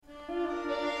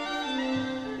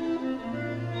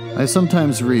I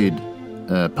sometimes read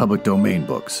public domain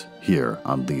books here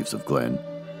on Leaves of Glen,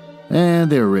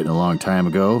 and they were written a long time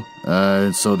ago,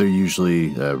 so they're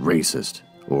usually racist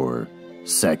or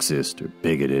sexist or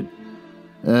bigoted.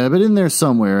 But in there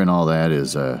somewhere and all that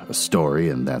is a story,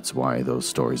 and that's why those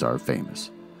stories are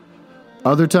famous.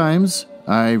 Other times,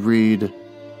 I read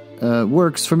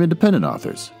works from independent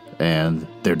authors, and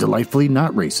they're delightfully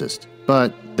not racist,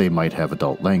 but they might have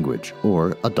adult language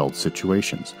or adult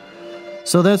situations.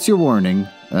 So that's your warning,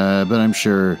 but I'm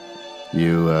sure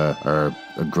you are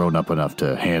grown up enough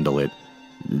to handle it.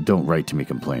 Don't write to me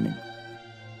complaining.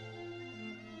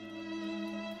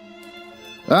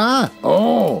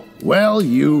 Well,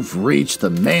 you've reached the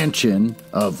mansion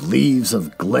of Leaves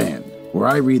of Glen, where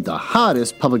I read the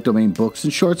hottest public domain books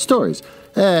and short stories.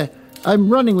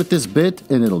 I'm running with this bit,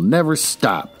 and it'll never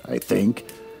stop, I think.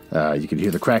 You can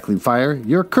hear the crackling fire.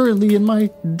 You're currently in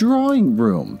my drawing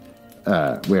room,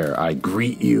 where I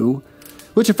greet you,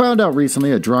 which I found out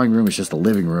recently, a drawing room is just a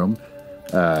living room,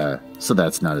 so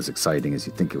that's not as exciting as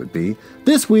you think it would be.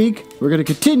 This week, we're going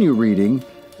to continue reading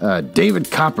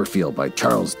David Copperfield by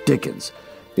Charles Dickens.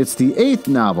 It's the 8th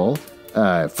novel,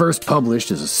 first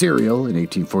published as a serial in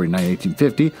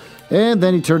 1849-1850, and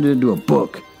then he turned it into a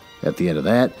book at the end of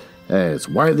that. It's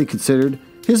widely considered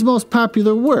his most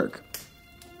popular work.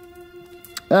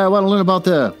 Want to learn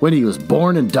about when he was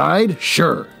born and died?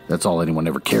 Sure, that's all anyone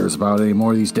ever cares about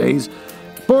anymore these days.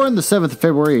 Born the 7th of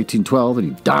February, 1812, and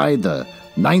he died the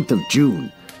 9th of June,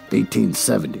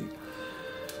 1870.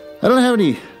 I don't have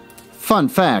any fun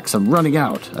facts. I'm running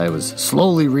out. I was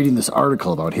slowly reading this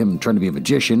article about him trying to be a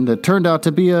magician that turned out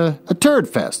to be a turd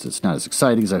fest. It's not as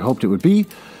exciting as I hoped it would be.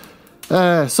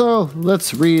 So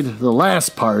let's read the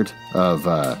last part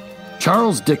of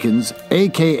Charles Dickens,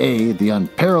 a.k.a. the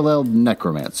Unparalleled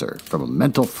Necromancer, from a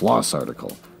Mental Floss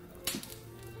article,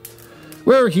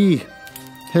 where he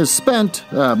has spent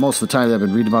most of the time that I've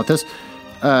been reading about this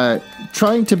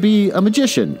trying to be a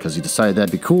magician, because he decided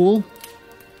that'd be cool.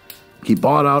 He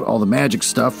bought out all the magic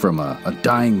stuff from a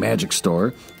dying magic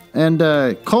store and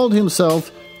called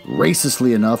himself,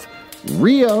 racistly enough,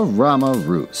 Ria Rama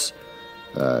Roos.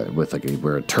 He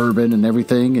wear a turban and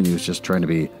everything, and he was just trying to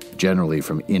be generally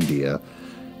from India.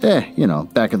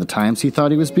 Back in the times he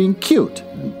thought he was being cute.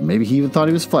 Maybe he even thought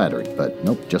he was flattering, but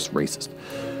nope, just racist.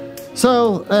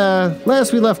 So,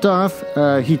 last we left off,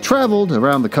 he traveled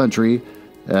around the country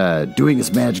doing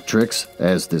his magic tricks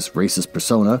as this racist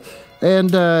persona,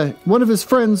 and one of his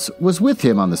friends was with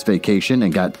him on this vacation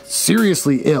and got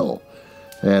seriously ill,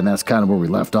 and that's kind of where we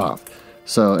left off.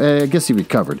 So, I guess he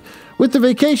recovered. With the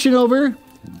vacation over,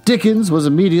 Dickens was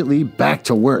immediately back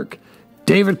to work.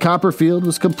 David Copperfield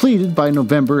was completed by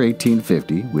November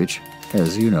 1850, which,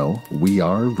 as you know, we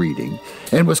are reading,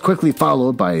 and was quickly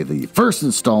followed by the first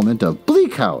installment of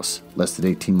Bleak House, less than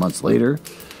 18 months later.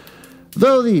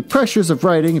 Though the pressures of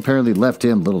writing apparently left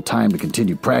him little time to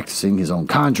continue practicing his own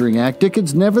conjuring act,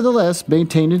 Dickens nevertheless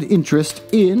maintained an interest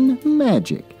in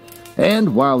magic.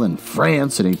 And while in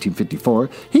France in 1854,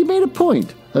 he made a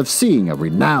point of seeing a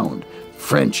renowned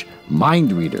French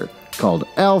mind reader called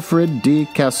Alfred de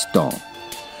Caston.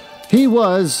 He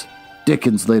was,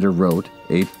 Dickens later wrote,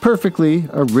 a perfectly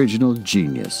original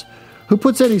genius who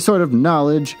puts any sort of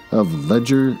knowledge of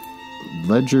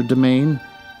legerdemain.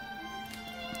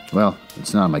 Well,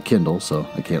 it's not on my Kindle, so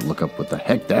I can't look up what the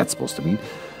heck that's supposed to mean.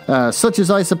 Such as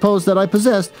I suppose that I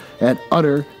possessed, at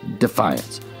utter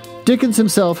defiance. Dickens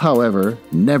himself, however,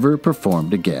 never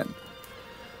performed again.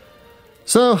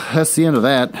 So, that's the end of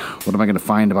that. What am I going to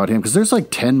find about him? Because there's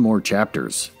like 10 more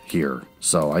chapters here,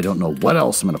 so I don't know what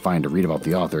else I'm going to find to read about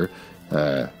the author.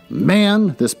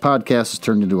 This podcast has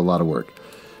turned into a lot of work.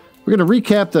 We're going to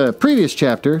recap the previous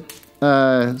chapter.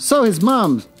 So his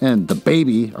mom and the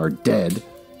baby are dead,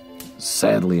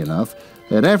 sadly enough.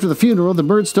 And after the funeral, the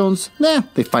Murdstones,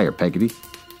 they fire Peggotty.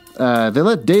 They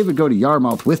let David go to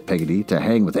Yarmouth with Peggotty to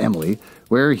hang with Emily,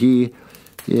 where he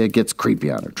gets creepy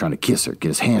on her, trying to kiss her, get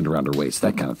his hand around her waist,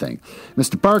 that kind of thing.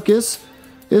 Mr. Barkis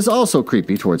is also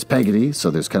creepy towards Peggotty, so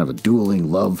there's kind of a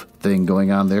dueling love thing going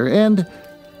on there, and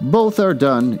both are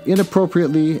done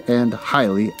inappropriately and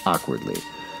highly awkwardly.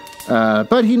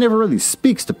 But he never really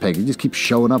speaks to Peggotty, he just keeps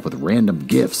showing up with random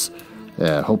gifts,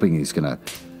 hoping he's going to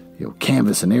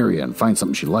canvass an area and find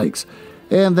something she likes.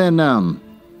 And then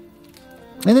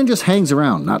just hangs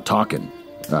around, not talking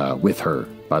with her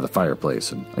by the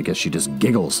fireplace, and I guess she just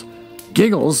giggles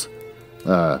like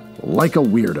a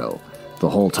weirdo the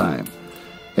whole time.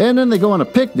 And then they go on a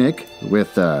picnic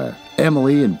with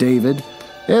Emily and David,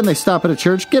 and they stop at a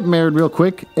church, get married real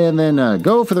quick, and then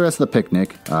go for the rest of the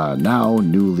picnic, now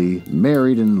newly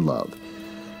married and in love.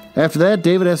 After that,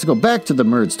 David has to go back to the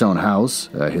Murdstone house,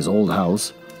 his old house,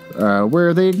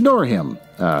 where they ignore him,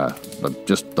 but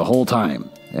just the whole time.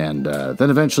 And then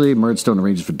eventually, Murdstone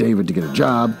arranges for David to get a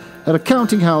job at a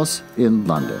counting house in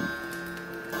London.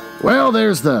 Well,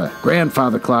 there's the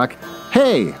grandfather clock.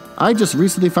 Hey, I just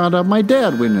recently found out my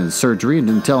dad went into surgery and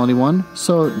didn't tell anyone.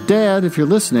 So, Dad, if you're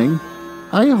listening,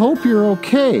 I hope you're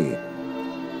okay.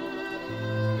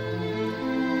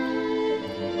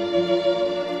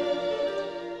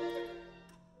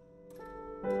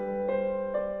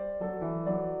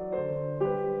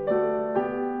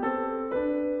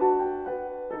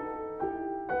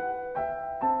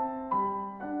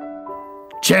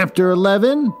 Chapter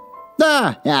 11.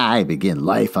 I begin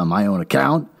life on my own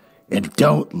account and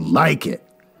don't like it.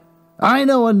 I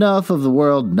know enough of the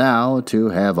world now to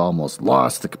have almost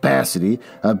lost the capacity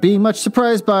of being much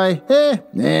surprised by,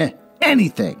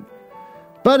 anything.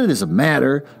 But it is a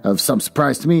matter of some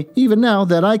surprise to me, even now,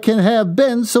 that I can have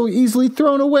been so easily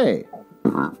thrown away.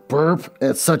 Burp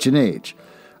at such an age.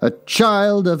 A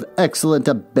child of excellent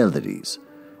abilities,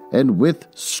 and with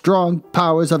strong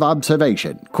powers of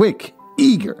observation, quick,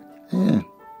 eager,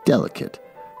 delicate,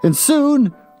 and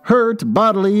soon hurt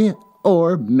bodily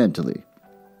or mentally.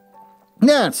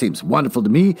 It seems wonderful to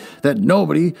me that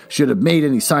nobody should have made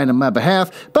any sign on my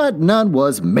behalf, but none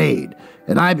was made.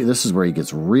 And this is where he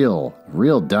gets real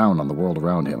down on the world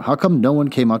around him. How come no one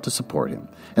came out to support him?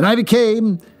 And I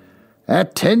became,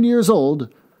 at 10 years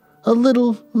old, a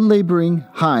little laboring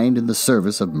hind in the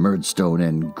service of Murdstone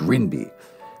and Grinby.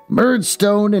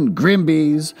 Murdstone and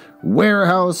Grimby's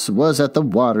warehouse was at the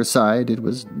waterside. It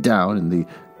was down in the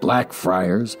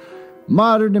Blackfriars.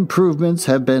 Modern improvements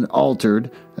have been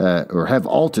altered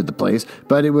the place,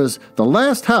 but it was the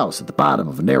last house at the bottom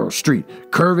of a narrow street,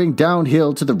 curving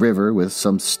downhill to the river with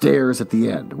some stairs at the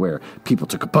end where people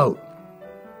took a boat.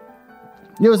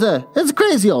 It's a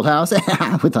crazy old house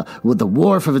with a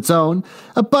wharf of its own,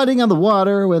 abutting on the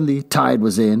water when the tide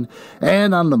was in,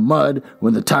 and on the mud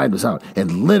when the tide was out,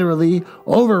 and literally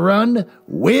overrun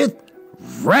with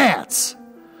rats.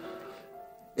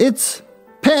 Its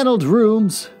paneled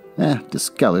rooms,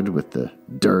 discolored with the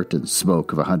dirt and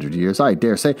smoke of 100 years, I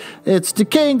dare say. Its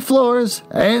decaying floors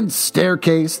and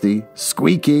staircase, the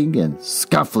squeaking and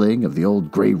scuffling of the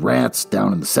old gray rats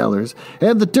down in the cellars,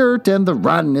 and the dirt and the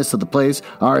rottenness of the place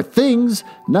are things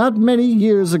not many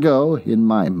years ago in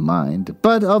my mind,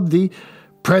 but of the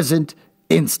present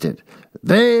instant.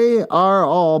 They are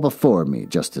all before me,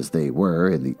 just as they were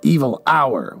in the evil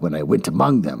hour when I went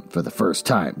among them for the first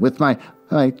time, with my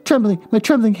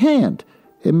trembling hand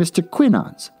in Mr.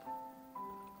 Quinon's.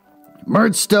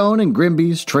 Murdstone and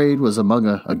Grimby's trade was among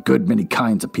a good many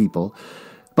kinds of people,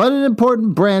 but an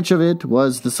important branch of it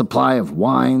was the supply of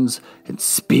wines and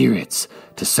spirits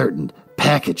to certain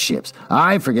packet ships.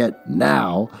 I forget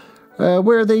now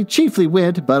where they chiefly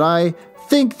went, but I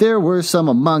think there were some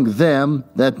among them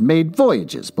that made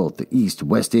voyages, both the East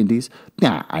and West Indies.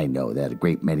 I know that a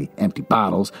great many empty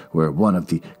bottles were one of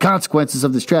the consequences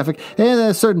of this traffic, and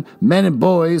that certain men and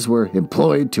boys were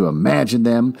employed to imagine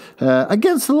them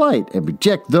against the light and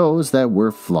reject those that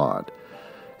were flawed,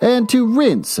 and to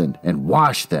rinse and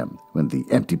wash them when the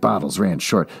empty bottles ran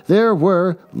short. There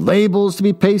were labels to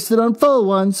be pasted on full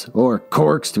ones, or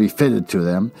corks to be fitted to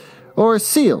them, or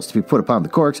seals to be put upon the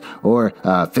corks, or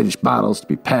finished bottles to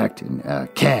be packed in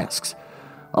casks.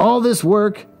 All this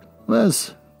work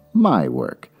was my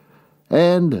work,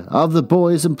 and of the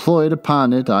boys employed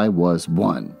upon it, I was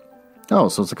one. Oh,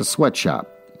 so it's like a sweatshop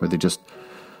where they just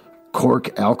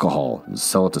cork alcohol and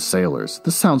sell it to sailors.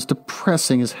 This sounds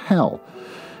depressing as hell.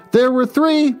 There were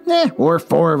 3 or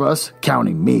 4 of us,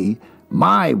 counting me.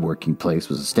 My working place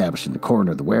was established in the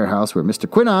corner of the warehouse where Mr.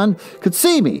 Quinon could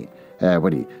see me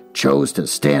when he chose to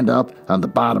stand up on the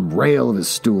bottom rail of his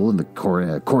stool in the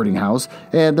courting house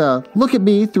and look at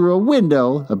me through a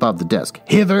window above the desk.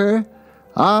 Hither,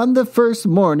 on the first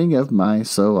morning of my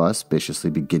so auspiciously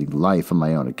beginning life on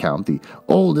my own account, the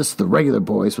oldest of the regular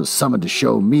boys was summoned to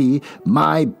show me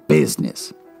my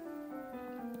business.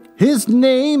 His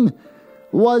name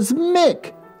was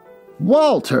Mick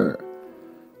Walter.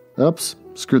 Oops,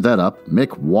 screwed that up.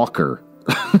 Mick Walker.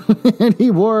 And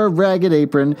he wore a ragged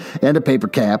apron and a paper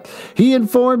cap. He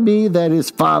informed me that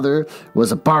his father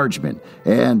was a bargeman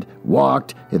and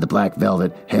walked in the black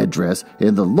velvet headdress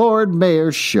in the Lord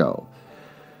Mayor's show.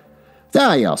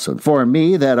 He also informed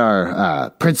me that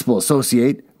our principal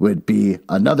associate would be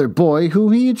another boy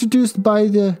whom he introduced by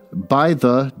the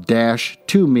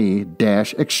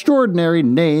extraordinary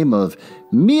name of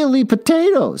Mealy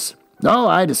Potatoes.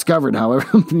 I discovered, however,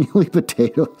 Mealy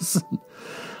Potatoes.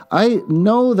 I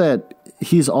know that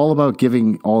he's all about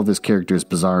giving all of his characters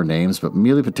bizarre names, but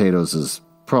Mealy Potatoes is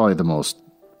probably the most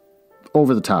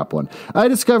over-the-top one. I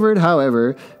discovered,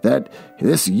 however, that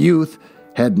this youth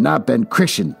had not been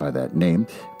christened by that name,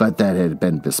 but that had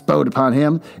been bestowed upon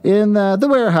him in the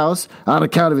warehouse on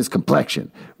account of his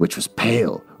complexion, which was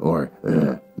pale or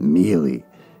mealy.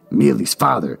 Mealy's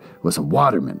father was a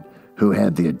waterman who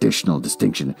had the additional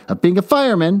distinction of being a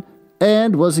fireman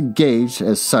and was engaged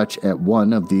as such at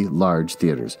one of the large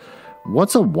theaters.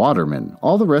 What's a waterman?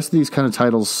 All the rest of these kind of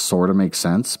titles sort of make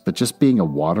sense, but just being a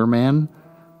waterman,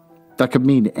 that could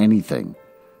mean anything.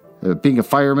 Being a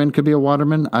fireman could be a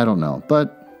waterman. I don't know,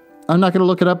 but I'm not going to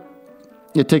look it up.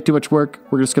 It'd take too much work.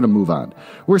 We're just going to move on.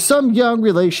 Where some young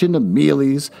relation of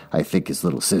Mealy's, I think his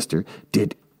little sister,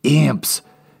 did imps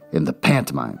in the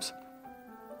pantomimes.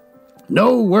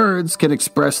 No words can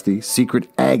express the secret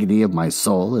agony of my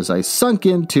soul as I sunk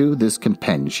into this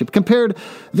companionship, compared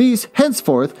these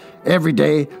henceforth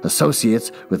everyday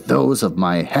associates with those of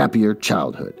my happier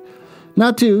childhood.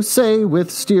 Not to say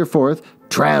with Steerforth,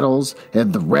 Traddles,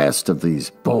 and the rest of these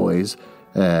boys,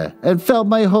 and felt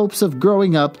my hopes of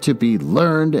growing up to be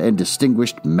learned and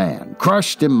distinguished man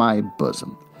crushed in my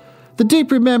bosom. The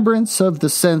deep remembrance of the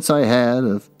sense I had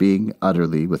of being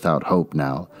utterly without hope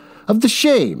now, of the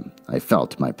shame I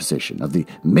felt my position, of the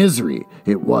misery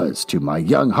it was to my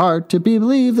young heart to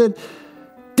believe that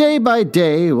day by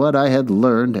day what I had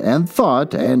learned and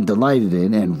thought and delighted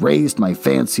in and raised my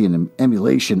fancy and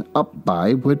emulation up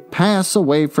by would pass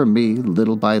away from me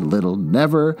little by little,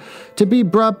 never to be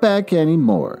brought back any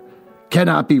more.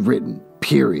 Cannot be written,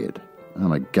 period. Oh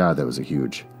my God, that was a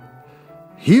huge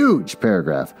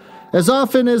paragraph. As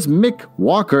often as Mick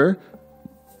Walker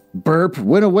Burp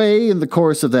went away in the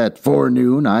course of that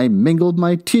forenoon, I mingled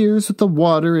my tears with the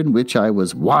water in which I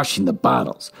was washing the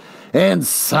bottles, and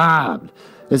sobbed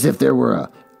as if there were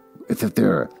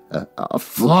a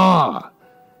flaw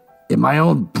in my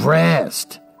own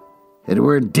breast, and it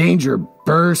were in danger of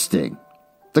bursting.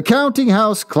 The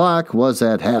counting-house clock was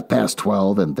at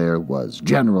 12:30, and there was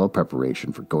general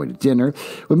preparation for going to dinner,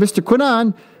 when Mr.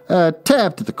 Quinnan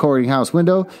tapped at the courting-house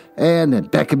window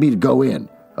and beckoned me to go in.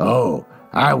 Oh,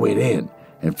 I went in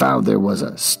and found there was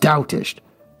a stoutish,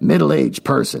 middle-aged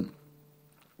person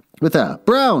with a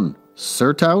brown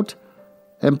surtout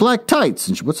and black tights.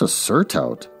 And what's a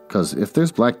surtout? Because if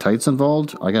there's black tights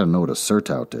involved, I gotta know what a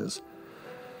surtout is.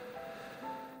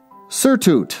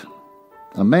 Surtout,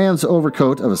 a man's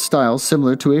overcoat of a style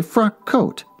similar to a frock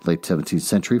coat. Late 17th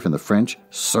century from the French,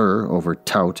 sur over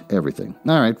tout, everything.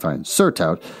 All right, fine,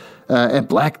 surtout, and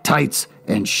black tights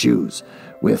and shoes,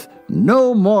 with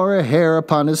no more hair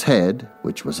upon his head,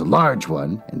 which was a large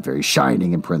one, and very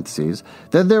shining in parentheses,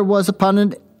 than there was upon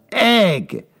an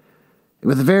egg.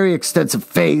 With a very extensive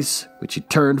face, which he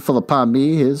turned full upon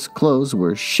me, his clothes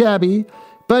were shabby,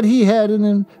 but he had an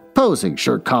imposing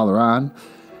shirt collar on.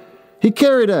 He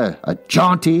carried a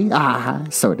jaunty,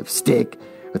 sort of stick,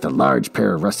 with a large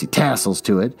pair of rusty tassels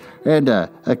to it, and a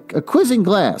quizzing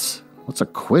glass. What's a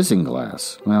quizzing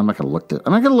glass? Well, I'm not going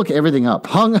to look everything up.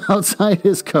 Hung outside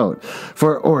his coat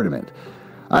for ornament.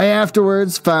 I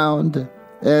afterwards found,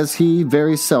 as he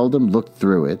very seldom looked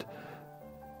through it.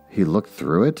 He looked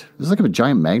through it? It was like a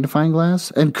giant magnifying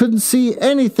glass, and couldn't see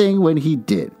anything when he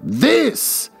did.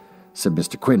 This, said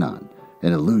Mr. Quinnan,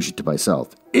 in allusion to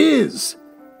myself, is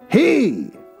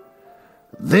he.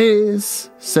 This,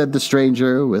 said the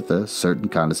stranger, with a certain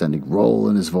condescending roll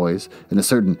in his voice, and a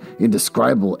certain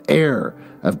indescribable air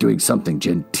of doing something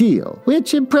genteel,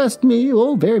 which impressed me,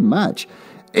 very much,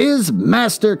 is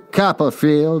Master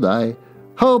Copperfield. I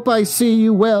hope I see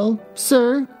you well,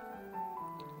 sir.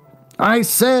 I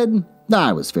said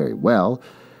I was very well,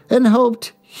 and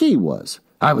hoped he was.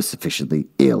 I was sufficiently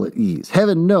ill at ease,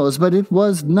 heaven knows, but it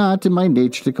was not in my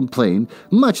nature to complain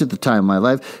much at the time of my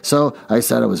life, so I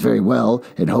said I was very well,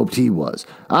 and hoped he was.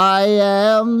 I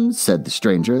am, said the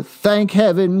stranger, thank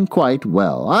heaven, quite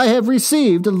well. I have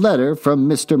received a letter from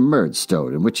Mr.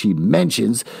 Murdstone, in which he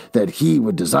mentions that he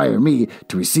would desire me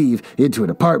to receive into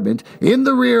an apartment in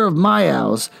the rear of my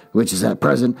house, which is at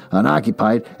present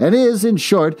unoccupied, and is, in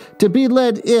short, to be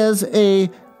let as a...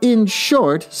 In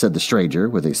short, said the stranger,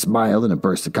 with a smile and a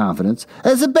burst of confidence,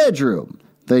 as a bedroom.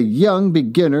 The young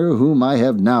beginner whom I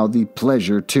have now the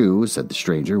pleasure to, said the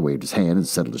stranger, waved his hand and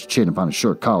settled his chin upon a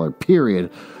short collar, period.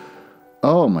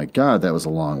 Oh my God, that was a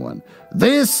long one.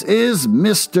 This is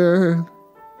Mr.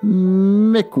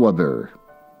 Micawber.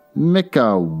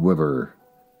 Micawber.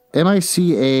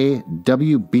 Micawber.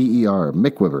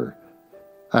 Micawber.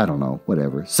 I don't know,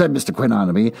 whatever, said Mr. Quinnan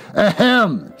to me.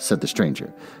 Ahem, said the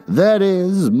stranger. That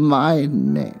is my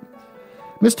name.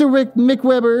 Mr.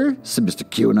 Micawber, said Mr.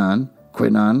 Quinnan.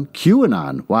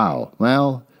 QAnon. Wow.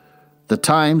 Well, the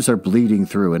times are bleeding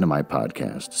through into my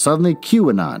podcast. Suddenly,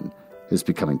 QAnon is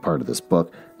becoming part of this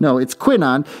book. No, it's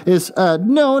Quinon is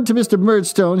known to Mr.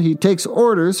 Murdstone. He takes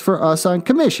orders for us on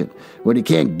commission when he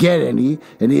can't get any,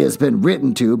 and he has been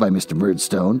written to by Mr.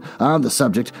 Murdstone on the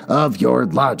subject of your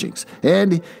lodgings.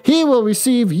 And he will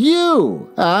receive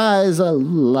you as a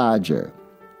lodger.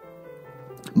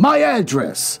 My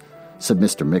address, said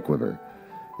Mr. Mickwhibber,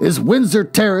 is Windsor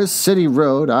Terrace, City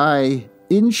Road.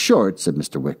 In short, said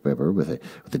Mr. Mickwhibber with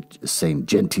the same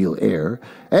genteel air,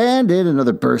 and in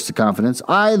another burst of confidence,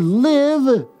 I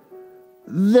live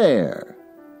there.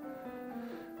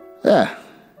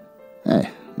 I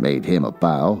made him a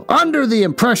bow. Under the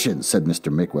impression, said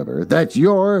Mr. Mickwhibber, that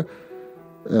your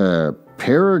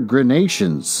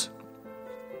peregrinations.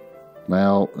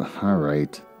 Well, all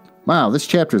right. Wow, this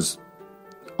chapter's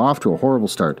off to a horrible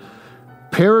start.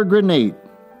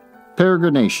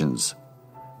 Peregrinations.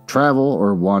 Travel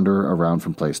or wander around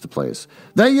from place to place.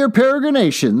 That your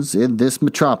peregrinations in this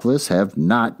metropolis have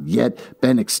not yet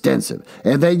been extensive,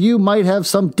 and that you might have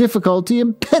some difficulty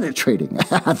in penetrating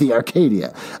the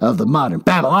Arcadia of the modern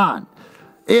Babylon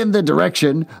in the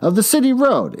direction of the City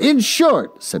Road. In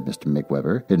short, said Mr.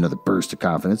 Mickwhibber in another burst of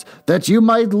confidence, that you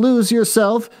might lose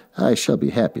yourself. I shall be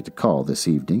happy to call this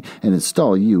evening and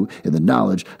install you in the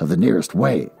knowledge of the nearest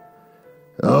way.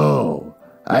 Oh,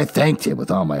 I thanked him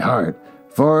with all my heart,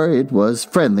 for it was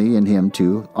friendly in him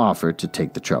to offer to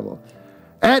take the trouble.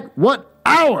 At what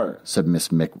hour, said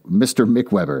Mr.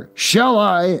 Mickwhibber, shall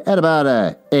I? At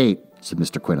about 8, said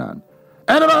Mr. Quinon.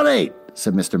 At about 8,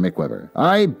 said Mr. Mickwhibber.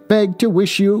 I beg to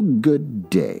wish you good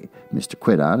day. Mr.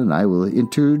 Quinon and I will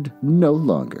intrude no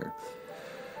longer.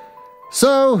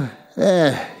 So,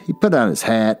 he put on his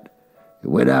hat,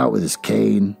 went out with his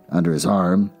cane under his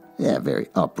arm, very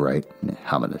upright,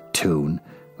 humming a tune.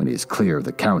 When he is clear of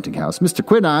the counting house, Mr.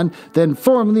 Quinon then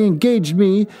formally engaged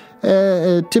me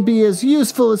to be as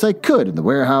useful as I could in the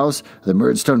warehouse of the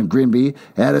Murdstone and Grinby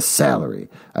at a salary,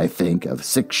 I think, of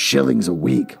 6 shillings a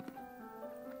week.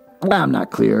 I'm not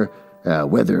clear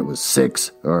whether it was 6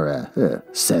 or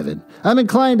 7. I'm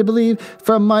inclined to believe,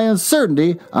 from my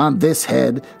uncertainty on this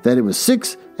head, that it was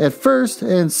 6 at first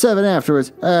and 7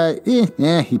 afterwards.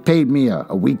 He paid me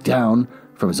a week down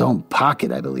from his own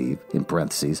pocket, I believe, in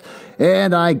parentheses,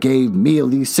 and I gave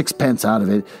mealy 6 out of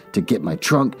it to get my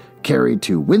trunk carried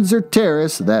to Windsor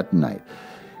Terrace that night,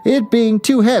 it being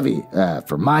too heavy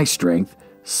for my strength,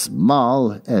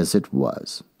 small as it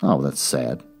was. Oh, that's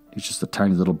sad. He's just a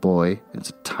tiny little boy, and it's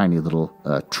a tiny little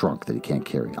trunk that he can't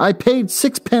carry. I paid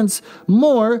 6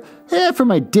 more for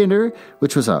my dinner,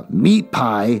 which was a meat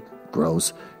pie,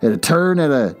 gross, and a turn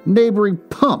at a neighboring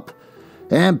pump.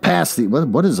 And past the...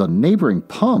 What is a neighboring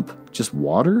pump? Just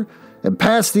water? And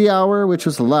past the hour which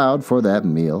was allowed for that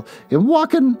meal, and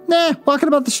walking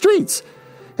about the streets.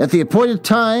 At the appointed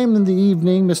time in the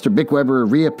evening, Mr.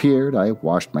 Mickwhibber reappeared. I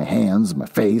washed my hands and my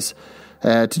face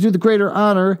to do the greater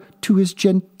honor to his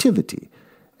gentility.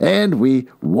 And we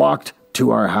walked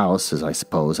to our house, as I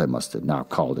suppose I must have now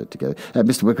called it together.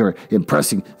 Mr. Mickwhibber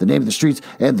impressing the name of the streets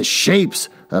and the shapes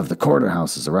of the corner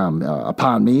houses around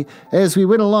upon me as we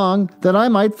went along, that I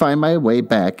might find my way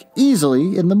back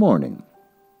easily in the morning.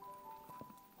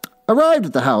 Arrived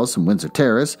at the house in Windsor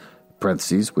Terrace,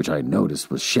 parentheses, which I noticed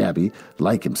was shabby,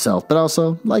 like himself, but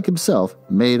also, like himself,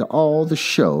 made all the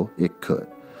show it could.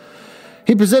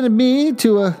 He presented me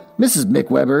to Mrs.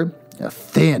 Mickwhibber, a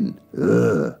thin,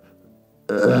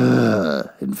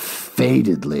 and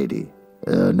faded lady,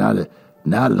 not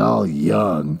at all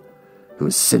young, who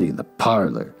was sitting in the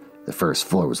parlor. The first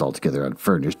floor was altogether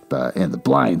unfurnished, and the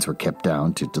blinds were kept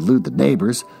down to delude the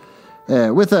neighbors,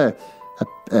 with a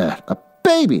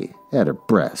baby at her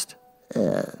breast.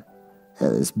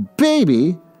 This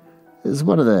baby is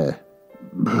one of the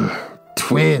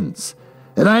twins.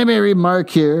 And I may remark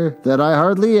here that I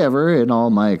hardly ever, in all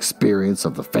my experience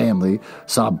of the family,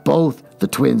 saw both the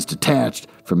twins detached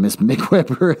from Miss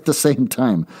Mickwhibber at the same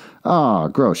time. Ah,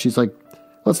 gross. She's like,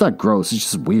 well, it's not gross, it's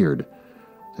just weird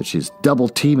that she's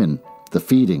double-teaming the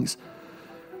feedings.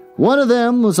 One of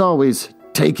them was always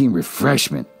taking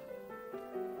refreshment.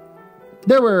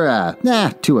 There were,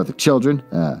 2 other children,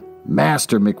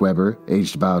 Master Mickwhibber,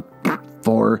 aged about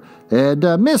 4,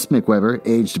 and Miss Mickwhibber,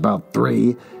 aged about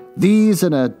 3, these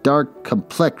and a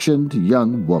dark-complexioned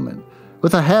young woman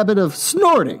with a habit of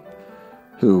snorting,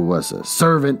 who was a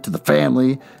servant to the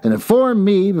family and informed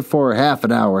me before half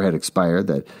an hour had expired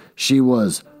that she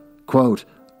was, quote,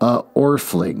 a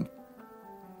orphling,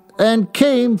 and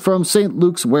came from St.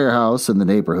 Luke's warehouse in the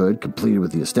neighborhood, completed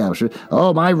with the establishment.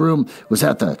 Oh, my room was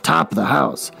at the top of the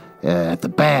house, at the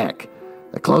back.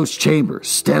 A closed chamber,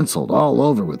 stenciled all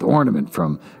over with ornament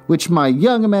from which my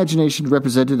young imagination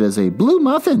represented as a blue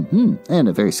muffin, and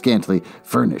a very scantily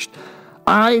furnished.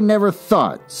 I never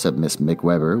thought, said Miss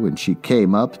McWeber when she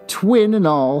came up, twin and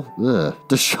all,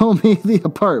 to show me the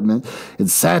apartment and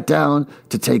sat down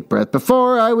to take breath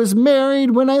before I was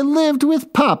married when I lived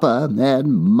with Papa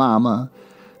and Mama,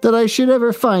 that I should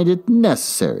ever find it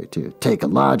necessary to take a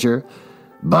lodger.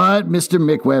 But Mr.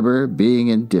 McWeber, being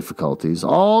in difficulties,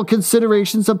 all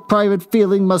considerations of private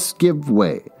feeling must give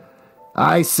way.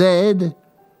 I said,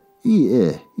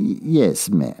 yes,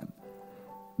 ma'am.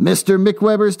 Mr.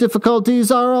 McWeber's difficulties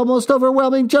are almost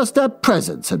overwhelming just at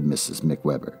present, said Mrs.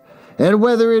 McWeber. And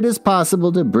whether it is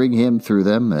possible to bring him through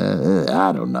them,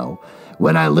 I don't know.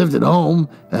 When I lived at home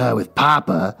with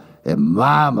Papa and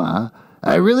Mama,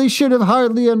 I really should have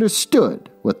hardly understood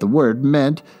what the word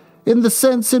meant in the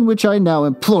sense in which I now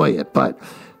employ it, but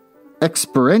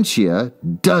experientia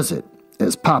does it,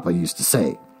 as Papa used to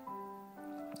say.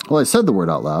 Well, I said the word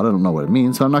out loud. I don't know what it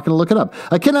means, so I'm not going to look it up.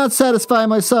 I cannot satisfy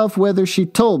myself whether she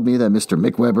told me that Mr.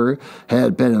 McWeber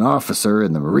had been an officer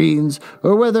in the Marines,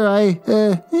 or whether I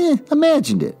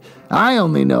imagined it. I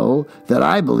only know that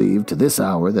I believe to this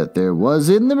hour that there was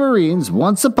in the Marines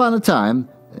once upon a time,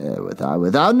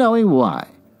 without knowing why.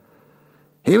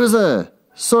 He was a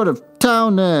sort of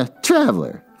town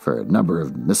traveler for a number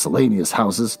of miscellaneous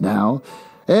houses now,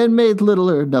 and made little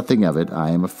or nothing of it, I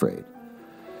am afraid.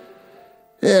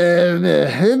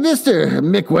 Mr.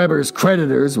 McWeber's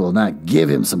creditors will not give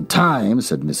him some time,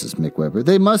 said Mrs. McWeber.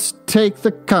 They must take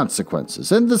the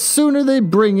consequences, and the sooner they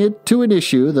bring it to an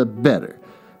issue, the better.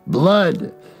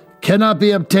 Blood cannot be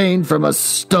obtained from a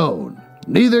stone.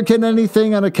 Neither can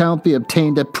anything on account be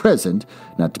obtained at present,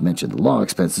 not to mention the law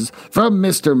expenses, from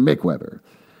Mr. McWeber.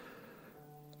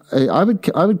 I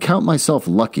would count myself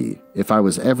lucky if I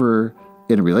was ever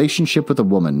in a relationship with a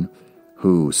woman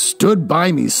who stood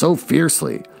by me so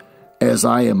fiercely, as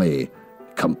I am a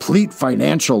complete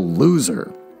financial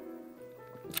loser.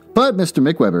 But Mr.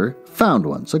 McWeber found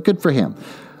one, so good for him.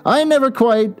 I never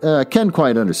can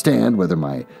quite understand whether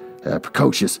my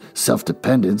precocious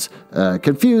self-dependence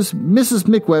confused Mrs.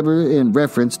 McWeber in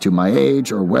reference to my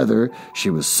age, or whether she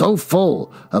was so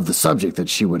full of the subject that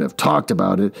she would have talked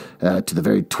about it to the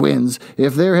very twins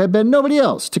if there had been nobody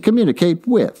else to communicate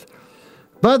with.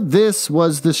 But this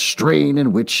was the strain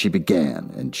in which she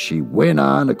began, and she went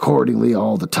on accordingly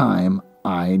all the time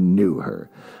I knew her.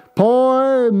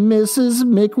 Poor Mrs.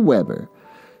 McWeber.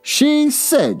 She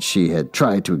said she had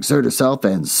tried to exert herself,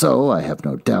 and so, I have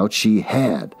no doubt, she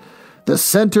had. The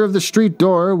center of the street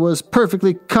door was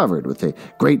perfectly covered with a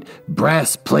great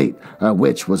brass plate on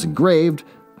which was engraved,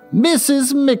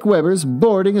 Mrs. McWeber's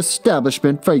boarding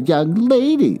establishment for young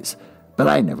ladies. But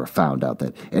I never found out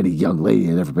that any young lady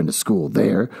had ever been to school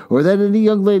there, or that any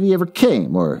young lady ever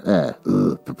came, or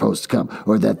proposed to come,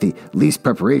 or that the least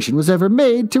preparation was ever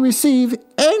made to receive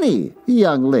any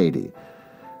young lady.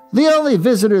 The only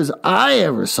visitors I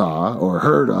ever saw or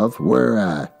heard of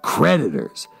were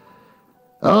creditors.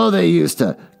 Oh, they used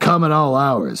to come at all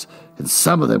hours, and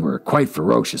some of them were quite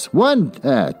ferocious. One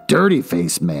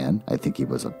dirty-faced man, I think he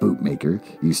was a bootmaker,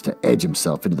 used to edge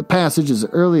himself into the passage as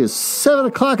early as 7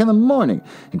 o'clock in the morning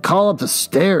and call up the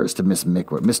stairs to Mr.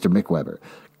 McWeber.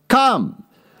 Come,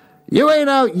 you ain't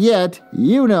out yet,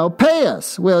 you know, pay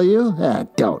us, will you?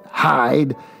 Don't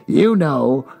hide, you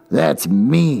know, that's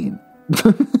mean.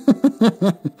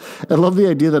 I love the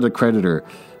idea that a creditor...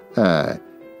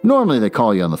 Normally they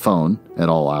call you on the phone at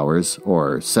all hours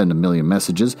or send a million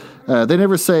messages. They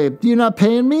never say, "You're not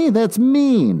paying me? That's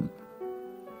mean."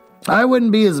 I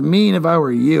wouldn't be as mean if I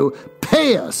were you.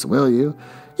 Pay us, will you?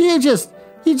 You just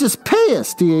pay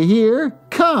us, do you hear?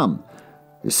 Come.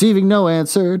 Receiving no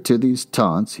answer to these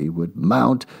taunts, he would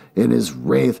mount in his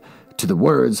wrath to the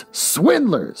words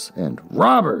swindlers and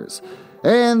robbers,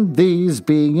 and these,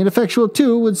 being ineffectual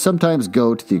too, would sometimes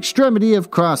go to the extremity of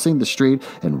crossing the street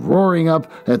and roaring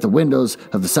up at the windows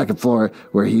of the second floor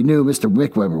where he knew Mr.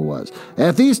 McWeber was.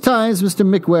 At these times, Mr.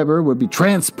 McWeber would be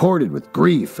transported with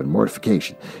grief and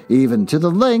mortification, even to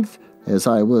the length, as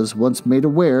I was once made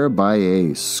aware by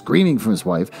a screaming from his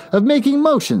wife, of making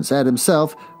motions at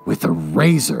himself with a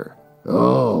razor.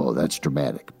 Oh, that's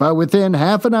dramatic. But within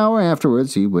half an hour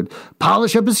afterwards, he would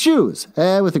polish up his shoes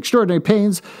with extraordinary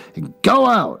pains and go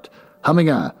out, humming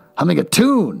a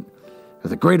tune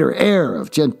with a greater air of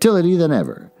gentility than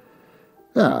ever.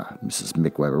 Mrs.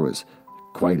 McWeber was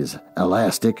quite as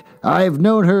elastic. I've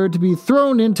known her to be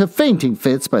thrown into fainting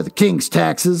fits by the king's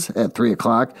taxes at 3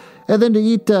 o'clock, and then to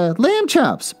eat lamb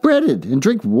chops, breaded, and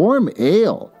drink warm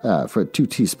ale, for 2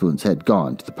 teaspoons had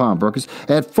gone to the pawnbrokers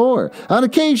at 4. On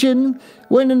occasion,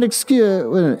 when an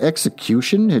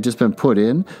execution had just been put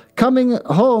in, coming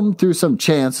home through some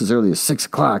chance as early as 6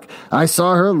 o'clock, I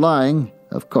saw her lying,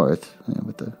 of course,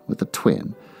 with the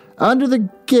twin, under the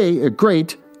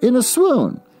grate in a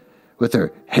swoon, with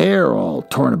her hair all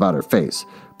torn about her face.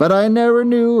 But I never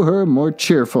knew her more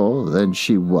cheerful than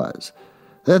she was.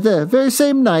 That the very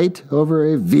same night, over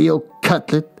a veal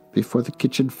cutlet before the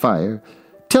kitchen fire,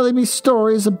 telling me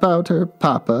stories about her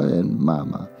papa and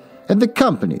mama, and the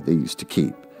company they used to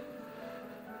keep.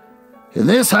 In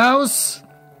this house,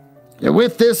 and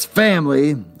with this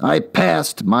family, I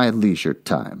passed my leisure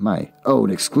time. My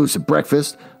own exclusive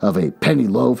breakfast of a penny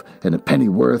loaf and a penny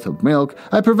worth of milk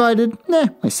I provided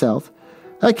myself.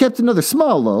 I kept another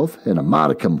small loaf and a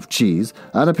modicum of cheese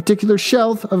on a particular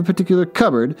shelf of a particular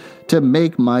cupboard to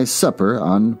make my supper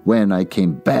on when I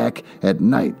came back at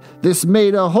night. This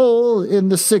made a hole in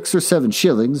the 6 or 7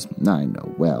 shillings, I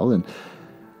know well, and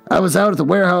I was out at the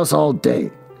warehouse all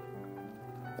day.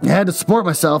 I had to support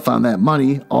myself on that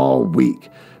money all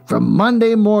week. From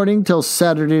Monday morning till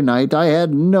Saturday night, I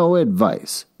had no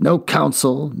advice, no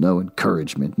counsel, no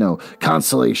encouragement, no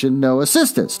consolation, no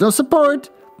assistance, no support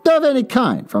of any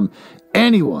kind from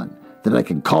anyone that I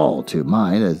can call to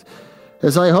mind.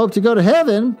 As I hope to go to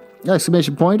heaven, !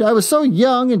 I was so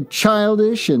young and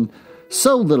childish and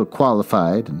so little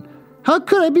qualified, and how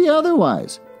could I be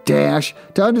otherwise? To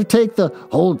undertake the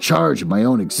whole charge of my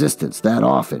own existence that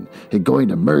often, and going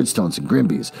to Murdstones and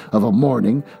Grimby's of a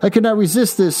morning, I could not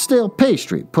resist this stale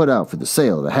pastry put out for the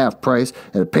sale at a half price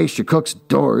at a pastry cook's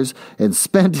doors, and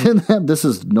spent in them, this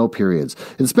is no periods,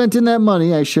 and spent in that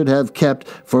money I should have kept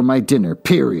for my dinner,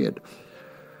 period.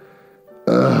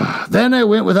 Then I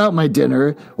went without my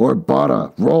dinner, or bought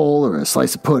a roll or a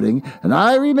slice of pudding, and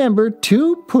I remember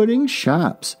 2 pudding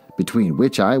shops, between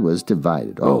which I was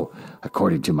divided.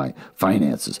 According to my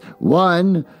finances.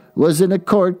 One was in a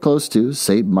court close to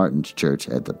St. Martin's Church,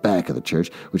 at the back of the church,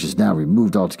 which is now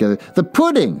removed altogether. The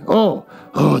pudding!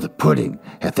 The pudding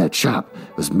at that shop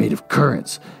was made of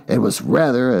currants, and was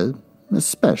rather a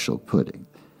special pudding,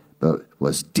 but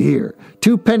was dear.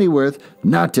 2 pennyworth,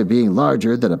 not to being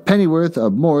larger than a pennyworth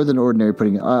of more than ordinary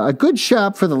pudding. A good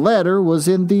shop for the latter was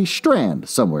in the Strand,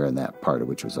 somewhere in that part of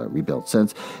which was a rebuilt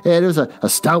since, and it was a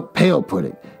stout pale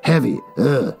pudding, heavy,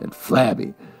 and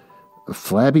flabby. A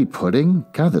flabby pudding?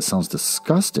 God, that sounds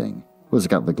disgusting. What has it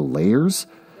got, like layers?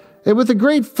 And with the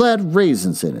great flat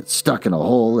raisins in it, stuck in a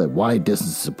hole at wide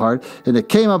distances apart, and it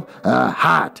came up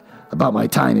hot about my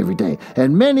time every day,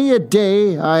 and many a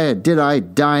day I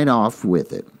dine off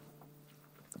with it.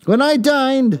 When I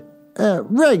dined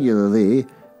regularly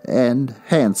and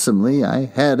handsomely, I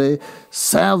had a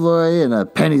Savoy and a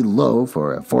penny loaf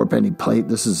or a 4-penny plate.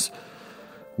 This is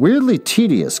weirdly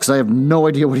tedious because I have no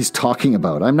idea what he's talking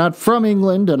about. I'm not from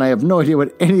England, and I have no idea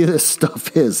what any of this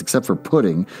stuff is except for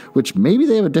pudding, which maybe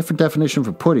they have a different definition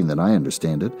for pudding than I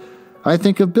understand it. I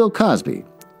think of Bill Cosby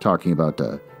talking about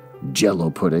Jell-O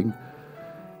pudding.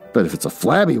 But if it's a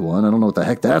flabby one, I don't know what the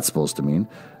heck that's supposed to mean.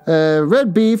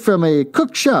 Red beef from a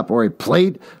cook shop, or a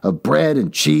plate of bread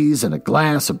and cheese and a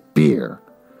glass of beer.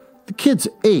 The kids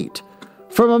ate.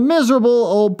 From a miserable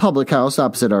old public house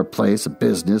opposite our place of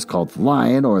business called the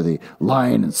Lion, or the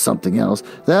Lion and something else,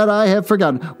 that I have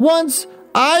forgotten. Once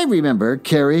I remember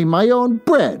carrying my own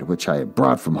bread, which I had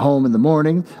brought from home in the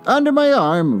morning, under my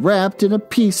arm, wrapped in a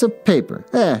piece of paper,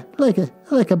 like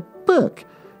a book,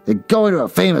 and going to a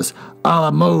famous a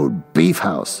la mode beef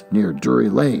house near Drury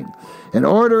Lane, and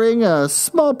ordering a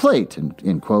small plate,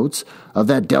 in quotes, of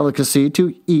that delicacy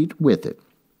to eat with it.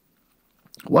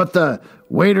 What the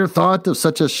waiter thought of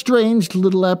such a strange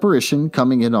little apparition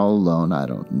coming in all alone, I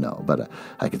don't know, but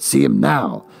I could see him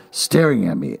now, staring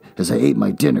at me as I ate my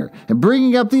dinner, and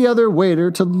bringing up the other waiter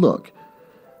to look.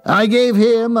 I gave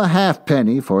him a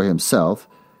halfpenny for himself,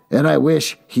 and I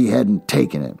wish he hadn't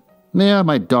taken it. Yeah,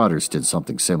 my daughters did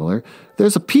something similar.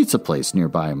 There's a pizza place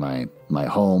nearby my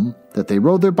home that they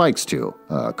rode their bikes to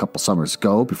a couple summers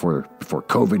ago before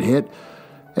COVID hit,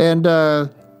 and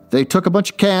they took a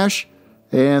bunch of cash,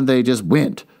 and they just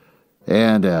went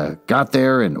and got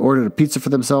there and ordered a pizza for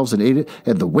themselves and ate it,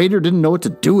 and the waiter didn't know what to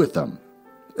do with them.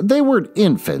 They weren't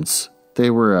infants. They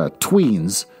were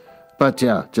tweens, but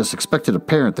yeah, just expected a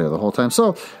parent there the whole time.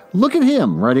 So look at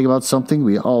him writing about something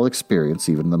we all experience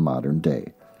even in the modern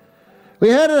day. We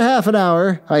had half an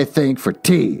hour, I think, for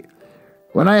tea.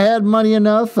 When I had money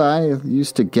enough, I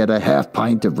used to get a half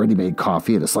pint of ready-made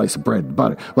coffee and a slice of bread and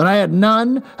butter. When I had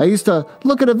none, I used to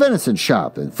look at a venison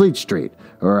shop in Fleet Street,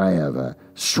 or I have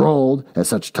strolled at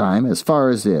such time as far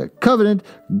as the Covenant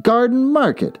Garden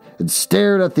Market and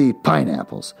stared at the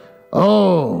pineapples.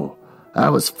 Oh, I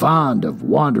was fond of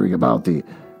wandering about the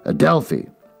Adelphi,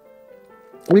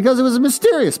 because it was a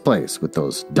mysterious place with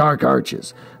those dark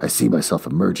arches. I see myself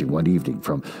emerging one evening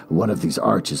from one of these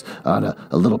arches on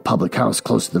a little public house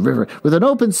close to the river with an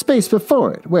open space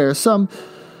before it where some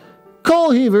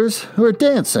coal heavers were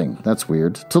dancing. That's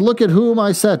weird. To look at whom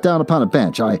I sat down upon a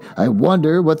bench. I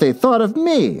wonder what they thought of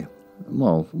me.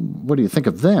 Well, what do you think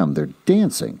of them? They're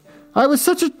dancing. I was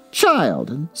such a child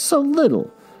and so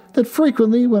little that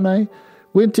frequently when I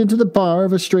went into the bar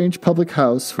of a strange public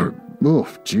house for,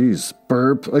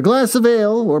 burp, a glass of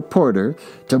ale or porter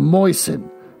to moisten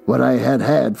what I had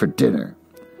had for dinner,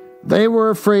 they were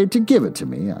afraid to give it to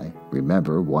me. I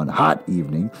remember one hot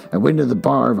evening I went into the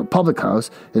bar of a public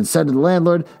house and said to the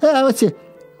landlord, what's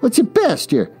your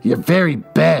best, your very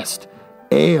best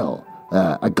ale,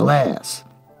 a glass.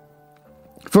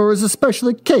 For it was a special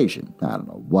occasion. I don't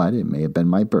know what, it may have been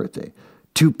my birthday.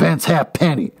 2 pence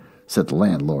halfpenny, said the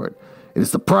landlord. It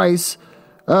is the price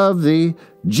of the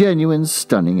genuine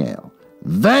stunning ale.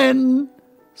 Then,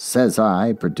 says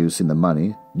I, producing the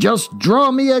money, just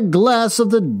draw me a glass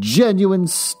of the genuine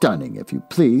stunning, if you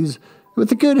please,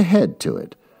 with a good head to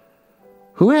it.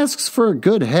 Who asks for a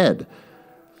good head?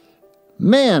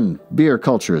 Man, beer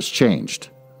culture has changed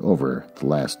over the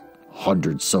last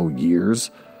 100 so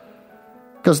years.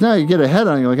 Because now you get a head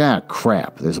on, you're like,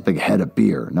 crap, there's a big head of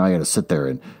beer. Now I got to sit there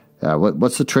and,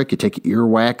 what's the trick? You take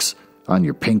earwax on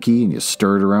your pinky and you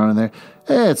stir it around in there.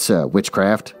 It's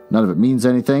witchcraft. None of it means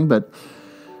anything, but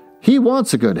he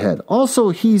wants a good head. Also,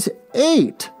 he's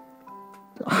 8.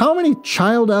 How many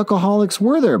child alcoholics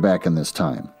were there back in this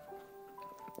time?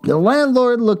 The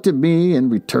landlord looked at me in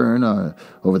return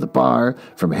over the bar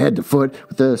from head to foot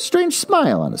with a strange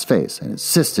smile on his face and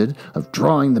insisted of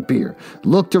drawing the beer,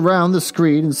 looked around the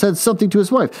screen and said something to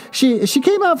his wife. She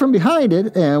came out from behind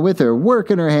it and with her work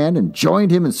in her hand and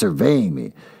joined him in surveying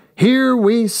me. Here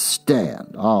we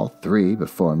stand, all 3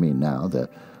 before me now, the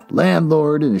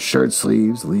landlord in his shirt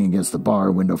sleeves leaning against the bar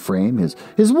window frame,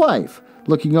 his wife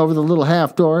looking over the little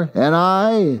half door, and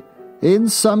I, in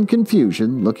some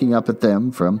confusion, looking up at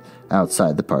them from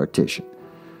outside the partition.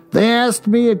 They asked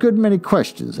me a good many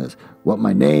questions as what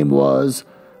my name was,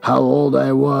 how old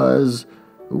I was,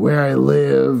 where I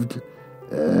lived,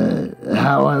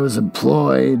 how I was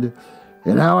employed,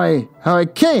 and how I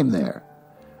came there.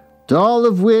 To all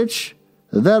of which,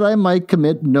 that I might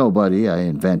commit nobody, I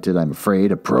invented, I'm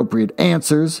afraid, appropriate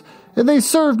answers, and they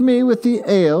served me with the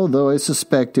ale, though I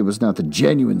suspect it was not the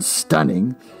genuine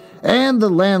stunning, and the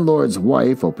landlord's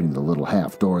wife, opening the little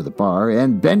half door of the bar,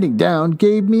 and bending down,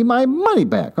 gave me my money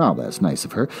back. Oh, that's nice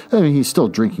of her. I mean, he's still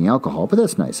drinking alcohol, but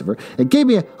that's nice of her. It gave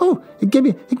me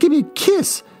a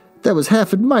kiss that was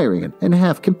half admiring and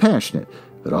half compassionate,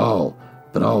 but all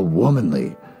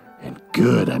womanly and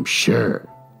good, I'm sure.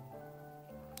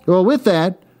 Well, with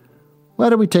that, why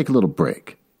don't we take a little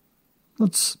break?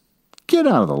 Let's get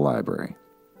out of the library.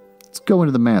 Let's go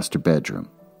into the master bedroom.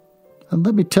 And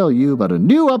let me tell you about a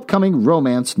new upcoming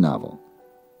romance novel.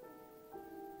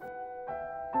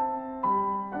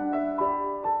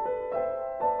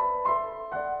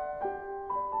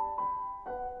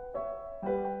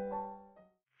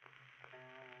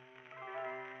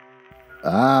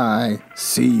 I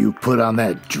see you put on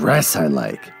that dress I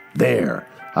like. There,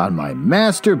 on my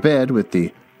master bed with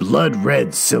the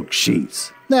blood-red silk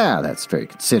sheets. Now, that's very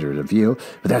considerate of you,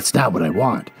 but that's not what I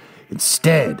want.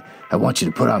 Instead, I want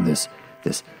you to put on this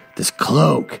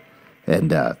cloak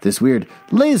and this weird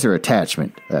laser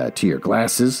attachment to your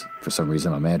glasses. For some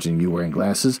reason, I'm imagining you wearing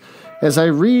glasses. As I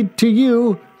read to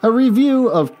you a review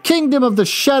of Kingdom of the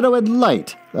Shadow and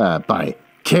Light by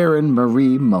Karen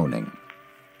Marie Moning.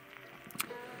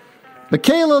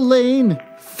 Michaela Lane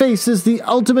faces the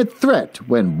ultimate threat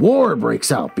when war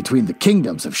breaks out between the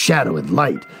kingdoms of shadow and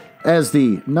light as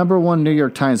the #1 New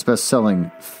York Times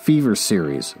best-selling Fever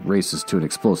series races to an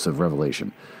explosive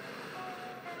revelation.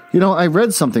 You know, I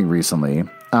read something recently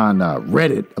on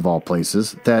Reddit, of all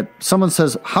places, that someone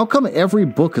says, how come every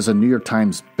book is a New York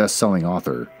Times best-selling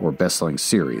author or best-selling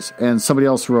series? And somebody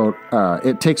else wrote,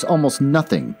 it takes almost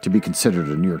nothing to be considered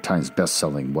a New York Times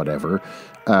best-selling whatever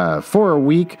for a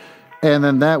week. And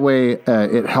then that way,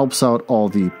 it helps out all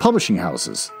the publishing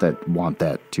houses that want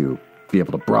that to be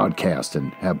able to broadcast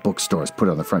and have bookstores put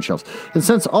it on the front shelves. And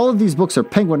since all of these books are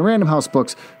Penguin Random House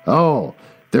books,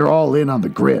 they're all in on the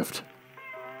grift.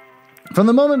 From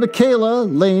the moment Michaela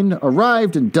Lane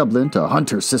arrived in Dublin to hunt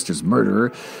her sister's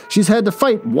murderer, she's had to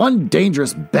fight one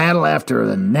dangerous battle after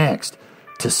the next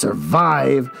to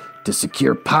survive, to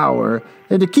secure power,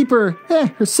 and to keep her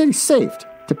city safe,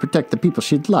 to protect the people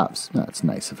she loves. That's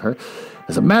nice of her.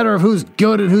 As a matter of who's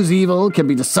good and who's evil can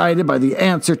be decided by the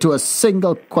answer to a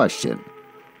single question.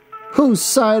 Whose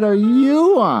side are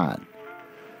you on?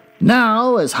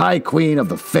 Now, as High Queen of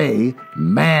the Fae,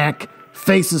 Mac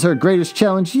faces her greatest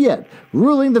challenge yet,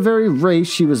 ruling the very race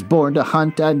she was born to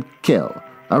hunt and kill.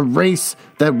 A race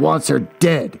that wants her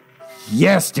dead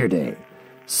yesterday,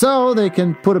 so they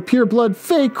can put a pure-blood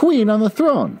Fae queen on the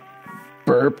throne.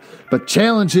 Burp, but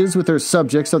challenges with her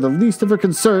subjects are the least of her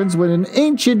concerns when an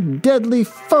ancient deadly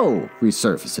foe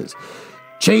resurfaces,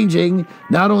 changing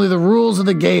not only the rules of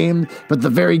the game, but the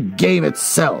very game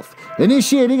itself,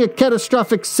 initiating a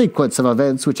catastrophic sequence of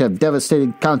events which have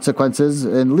devastating consequences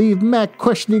and leave Mac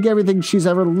questioning everything she's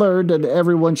ever learned and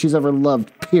everyone she's ever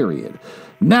loved, period.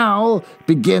 Now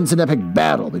begins an epic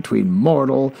battle between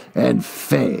mortal and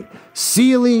Fae,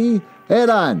 Seelie and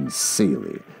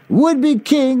unseelie, would-be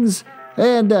kings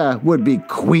and would-be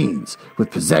queens,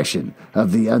 with possession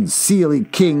of the unseelie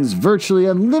king's virtually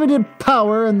unlimited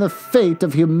power and the fate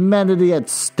of humanity at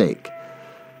stake.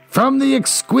 From the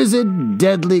exquisite,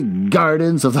 deadly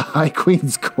gardens of the High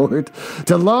Queen's court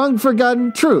to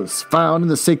long-forgotten truths found in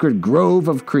the sacred grove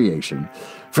of creation.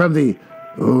 From the,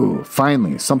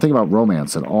 finally, something about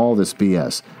romance and all this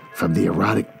BS. From the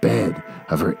erotic bed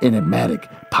of her enigmatic,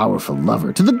 powerful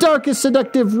lover to the darkest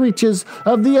seductive reaches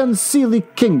of the unseelie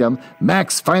kingdom,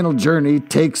 Mac's final journey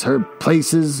takes her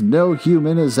places no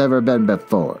human has ever been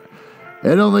before.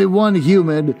 And only one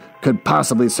human could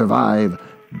possibly survive, ...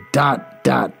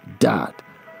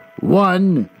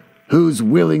 One who's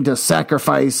willing to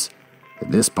sacrifice,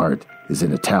 and this part is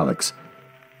in italics,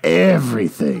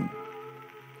 everything.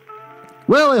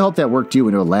 Well, I hope that worked you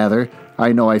into a lather.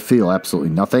 I know I feel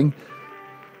absolutely nothing.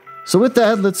 So with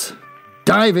that, let's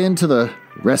dive into the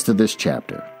rest of this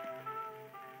chapter.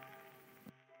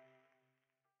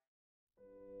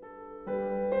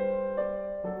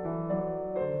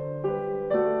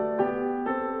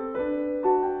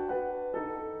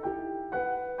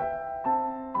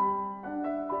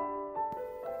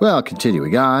 Well,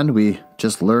 continuing on, we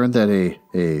just learned that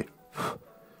a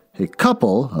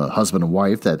couple, a husband and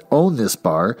wife that own this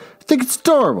bar, think it's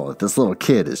adorable that this little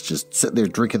kid is just sitting there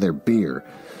drinking their beer.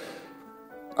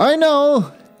 I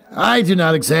know I do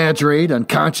not exaggerate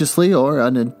unconsciously or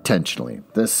unintentionally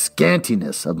the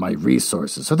scantiness of my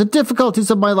resources or the difficulties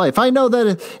of my life. I know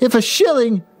that if a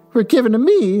shilling were given to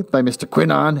me by Mr.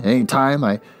 Quinnon any time,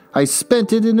 I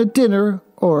spent it in a dinner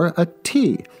or a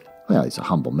tea. Well, he's a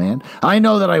humble man. I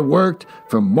know that I worked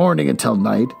from morning until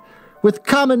night with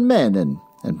common men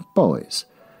and boys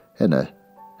and a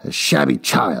shabby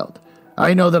child.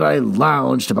 I know that I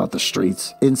lounged about the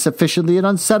streets, insufficiently and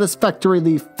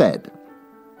unsatisfactorily fed.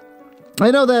 I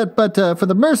know that, but for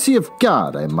the mercy of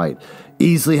God, I might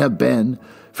easily have been,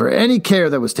 for any care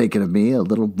that was taken of me, a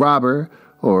little robber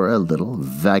or a little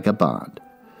vagabond.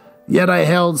 Yet I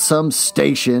held some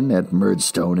station at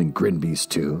Murdstone and Grinby's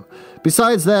too.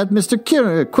 Besides that, Mr.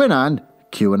 QAnon,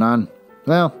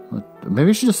 well, maybe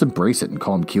I should just embrace it and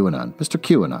call him QAnon. Mr.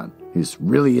 QAnon, he's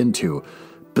really into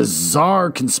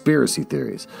bizarre conspiracy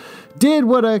theories. Did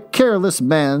what a careless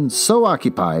man so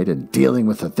occupied in dealing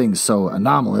with a thing so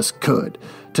anomalous could,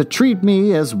 to treat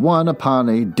me as one upon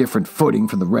a different footing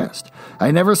from the rest.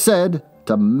 I never said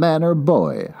to man or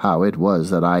boy how it was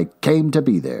that I came to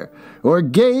be there, or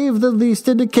gave the least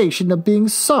indication of being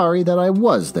sorry that I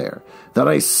was there, that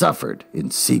I suffered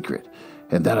in secret,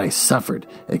 and that I suffered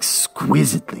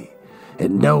exquisitely,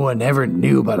 and no one ever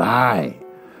knew but I.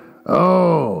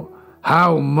 Oh,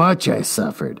 how much I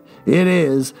suffered! It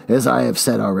is, as I have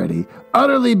said already,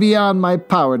 utterly beyond my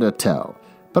power to tell.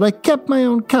 But I kept my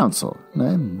own counsel,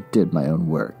 and did my own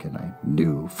work, and I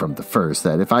knew from the first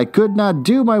that if I could not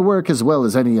do my work as well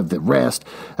as any of the rest,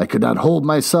 I could not hold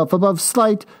myself above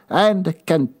slight and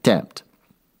contempt.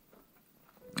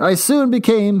 I soon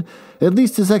became at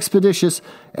least as expeditious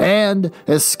and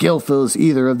as skillful as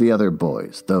either of the other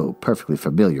boys. Though perfectly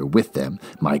familiar with them,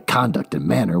 my conduct and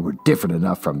manner were different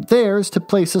enough from theirs to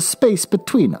place a space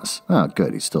between us. Oh,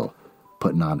 good, he's still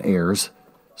putting on airs.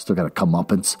 Still got a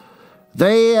comeuppance.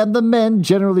 They and the men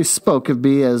generally spoke of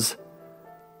me as,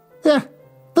 the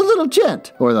little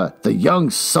gent, or the young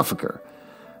Suffolker.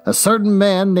 A certain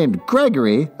man named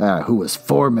Gregory, who was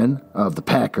foreman of the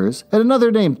packers, and another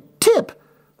named Tip,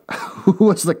 who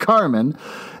was the carman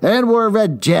and wore a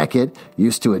red jacket,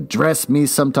 used to address me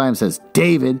sometimes as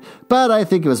David, but I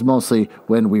think it was mostly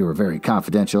when we were very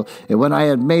confidential and when I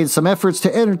had made some efforts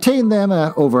to entertain them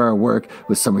over our work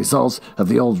with some results of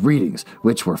the old readings,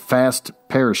 which were fast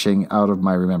perishing out of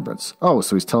my remembrance. Oh,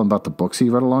 so he's telling about the books he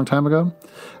read a long time ago?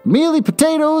 Mealy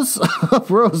Potatoes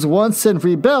uprose once and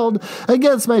rebelled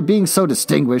against my being so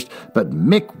distinguished, but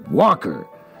Mick Walker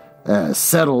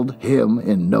settled him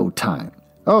in no time.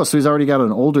 Oh, so he's already got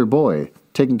an older boy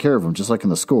taking care of him, just like in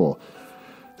the school.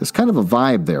 There's kind of a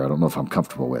vibe there I don't know if I'm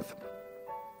comfortable with.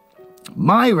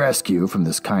 My rescue from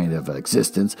this kind of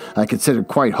existence I considered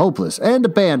quite hopeless and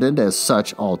abandoned as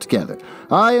such altogether.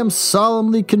 I am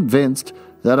solemnly convinced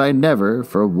that I never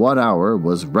for 1 hour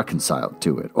was reconciled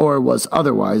to it, or was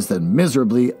otherwise than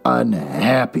miserably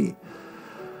unhappy.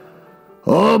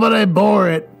 Oh, but I bore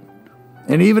it.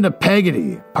 And even to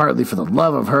Peggotty, partly for the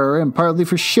love of her and partly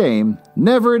for shame,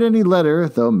 never in any letter,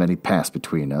 though many passed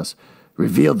between us,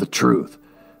 revealed the truth.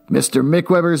 Mr.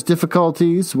 Mickwebber's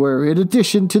difficulties were in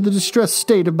addition to the distressed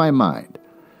state of my mind.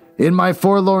 In my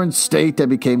forlorn state, I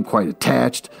became quite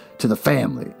attached to the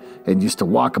family and used to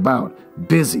walk about,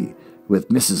 busy with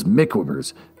Mrs.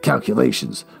 Mickwebber's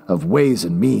calculations of ways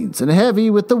and means, and heavy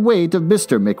with the weight of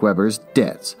Mr. Mickwebber's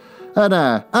debts. On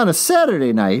a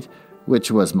Saturday night,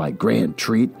 which was my grand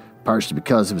treat, partially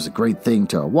because it was a great thing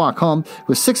to walk home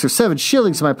with 6 or 7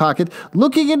 shillings in my pocket,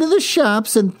 looking into the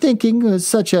shops and thinking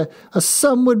such a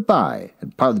sum would buy,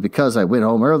 and partly because I went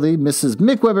home early, Mrs.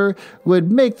 Mickwebber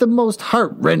would make the most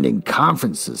heart-rending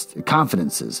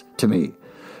confidences to me.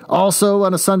 Also,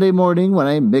 on a Sunday morning, when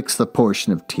I mixed the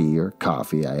portion of tea or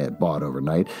coffee I had bought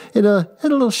overnight in a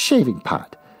little shaving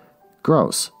pot.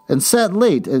 Gross. And sat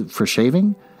late for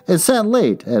shaving, and sat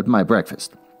late at my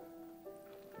breakfast.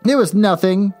 It was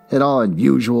nothing at all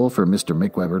unusual for Mr.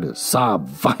 Mickwebber to sob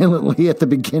violently at the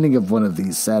beginning of one of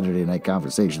these Saturday night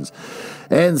conversations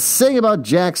and sing about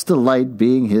Jack's delight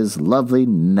being his lovely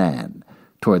Nan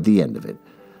toward the end of it.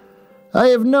 I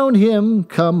have known him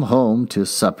come home to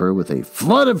supper with a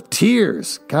flood of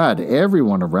tears. God,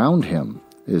 everyone around him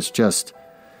is just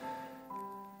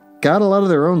got a lot of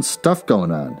their own stuff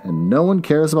going on, and no one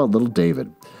cares about little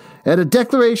David. And a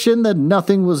declaration that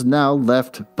nothing was now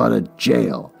left but a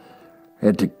jail,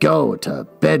 and to go to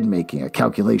bed making a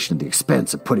calculation of the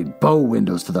expense of putting bow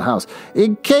windows to the house,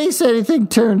 in case anything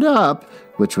turned up,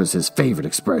 which was his favorite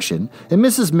expression, and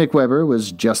Mrs. Mickwebber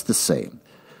was just the same.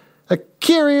 A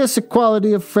curious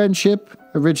equality of friendship,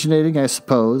 originating, I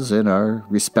suppose, in our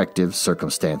respective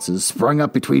circumstances, sprung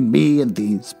up between me and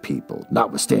these people,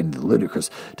 notwithstanding the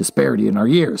ludicrous disparity in our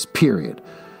years, period.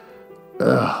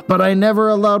 But I never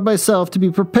allowed myself to be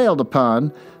prevailed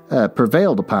upon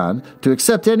to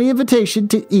accept any invitation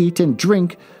to eat and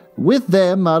drink with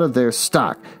them out of their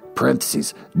stock,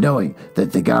 parentheses, knowing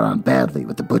that they got on badly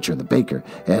with the butcher and the baker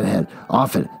and had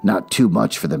often not too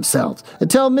much for themselves,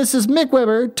 until Mrs.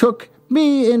 Mickwebber took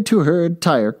me into her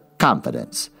entire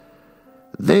confidence.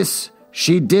 This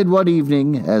she did one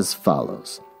evening as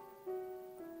follows.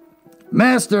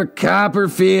 "Master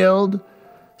Copperfield,"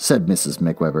 said Mrs.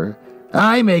 Mickwebber,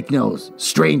 "I make no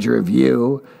stranger of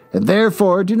you, and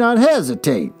therefore do not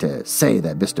hesitate to say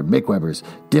that Mr. Mickwebber's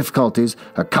difficulties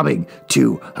are coming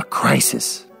to a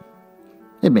crisis."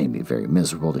 It made me very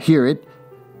miserable to hear it,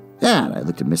 and I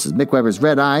looked at Mrs. Mickwebber's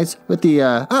red eyes with the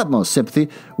utmost sympathy,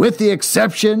 with the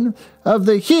exception of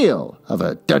the heel of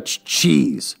a Dutch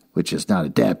cheese, which is not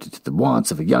adapted to the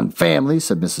wants of a young family,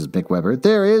 said Mrs. Mickwebber.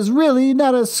 "There is really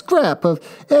not a scrap of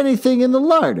anything in the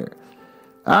larder.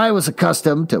 I was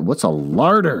accustomed to..." What's a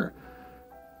larder?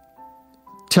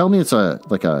 Tell me it's a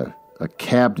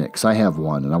cabinet, because I have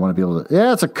one, and I want to be able to...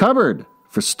 Yeah, it's a cupboard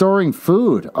for storing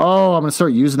food. Oh, I'm going to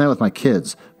start using that with my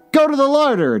kids. Go to the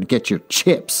larder and get your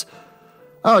chips.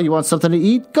 Oh, you want something to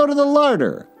eat? Go to the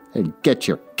larder and get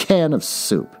your can of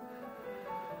soup.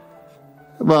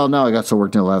 Well, now I got so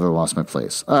worked until I lost my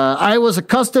place. I was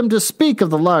accustomed to speak of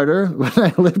the larder when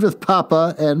I lived with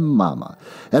Papa and Mama,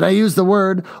 and I use the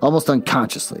word almost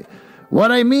unconsciously.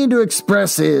 What I mean to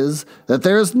express is that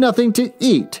there is nothing to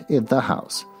eat in the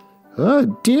house.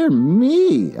 "Oh, dear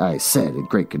me," I said in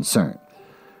great concern.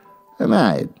 And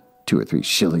I had 2 or 3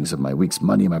 shillings of my week's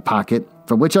money in my pocket,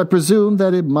 from which I presumed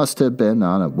that it must have been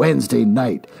on a Wednesday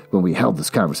night when we held this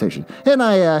conversation, and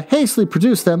I hastily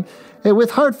produced them, and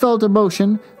with heartfelt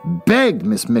emotion begged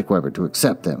Miss Mickwebber to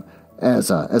accept them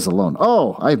as a loan.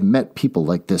 Oh, I've met people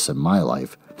like this in my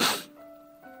life.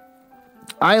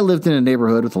 I lived in a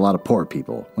neighborhood with a lot of poor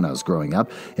people when I was growing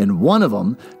up, and one of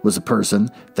them was a person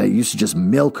that used to just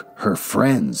milk her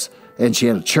friends And she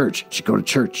had a church. She'd go to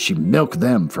church. She'd milk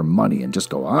them for money and just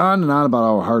go on and on about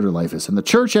how hard her life is. And the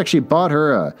church actually bought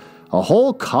her a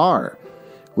whole car,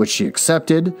 which she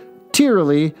accepted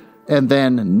tearily and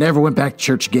then never went back to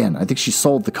church again. I think she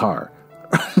sold the car.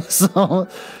 So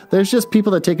there's just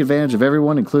people that take advantage of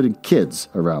everyone, including kids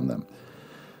around them.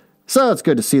 So it's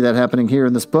good to see that happening here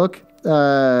in this book.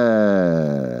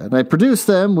 And I produced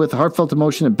them with heartfelt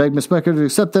emotion and begged Miss Mecker to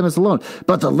accept them as a loan.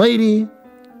 But the lady,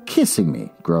 kissing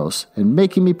me, gross, and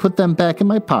making me put them back in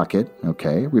my pocket,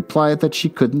 replied that she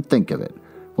couldn't think of it.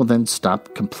 Well, then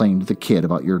stop complaining to the kid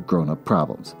about your grown-up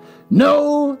problems.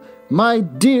 No, my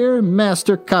dear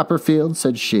Master Copperfield,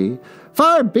 said she,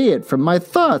 far be it from my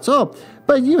thoughts. Oh,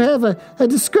 but you have a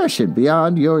discretion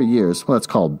beyond your years. Well, it's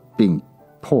called being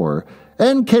poor,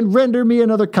 and can render me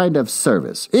another kind of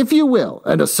service, if you will,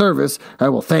 and a service I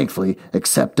will thankfully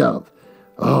accept of.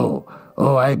 Oh,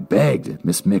 I begged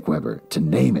Miss Mickwebber to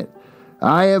name it.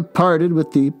 I have parted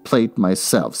with the plate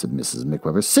myself, said Mrs.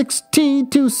 Mickwebber. 6 tea,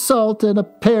 2 salt, and a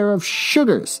pair of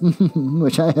sugars,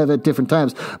 which I have at different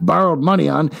times borrowed money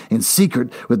on in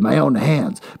secret with my own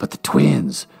hands. But the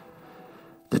twins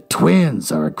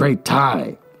are a great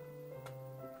tie.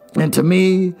 And to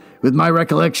me, with my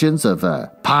recollections of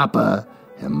Papa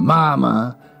and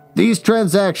Mama, these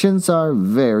transactions are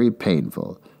very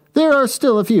painful. There are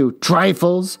still a few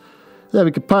trifles that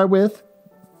we could part with.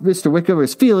 Mr.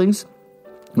 Wickover's feelings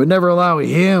would never allow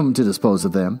him to dispose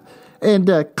of them. And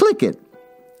Click It,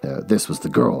 this was the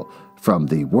girl from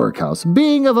the workhouse,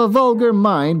 being of a vulgar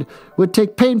mind, would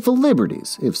take painful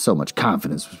liberties, if so much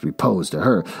confidence was reposed to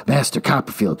her. Master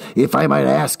Copperfield, if I might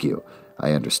ask you.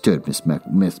 I understood Miss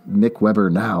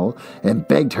Mickwebber now, and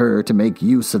begged her to make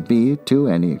use of me to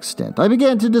any extent. I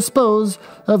began to dispose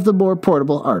of the more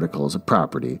portable articles of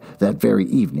property that very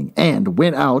evening, and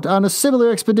went out on a similar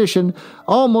expedition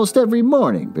almost every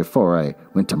morning before I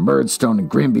went to Murdstone and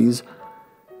Grimby's.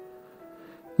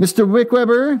 Mr.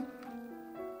 Mickwebber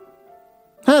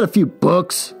had a few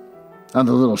books on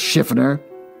the little chiffonier,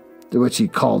 which he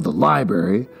called the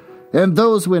library, and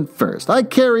those went first. I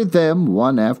carried them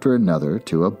one after another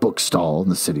to a bookstall in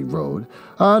the city road,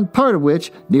 on part of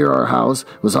which, near our house,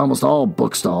 was almost all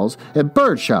bookstalls and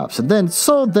bird shops, and then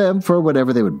sold them for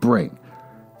whatever they would bring.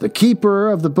 The keeper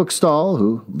of the bookstall,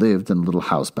 who lived in a little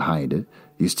house behind it,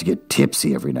 used to get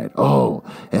tipsy every night. Oh,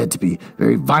 and had to be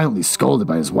very violently scolded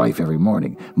by his wife every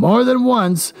morning. More than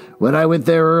once, when I went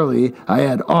there early, I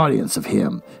had audience of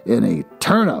him in a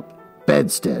turn-up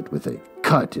bedstead with a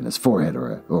cut in his forehead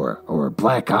or a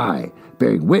black eye,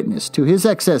 bearing witness to his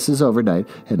excesses overnight,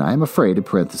 and I am afraid, in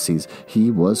parentheses,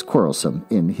 he was quarrelsome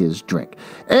in his drink.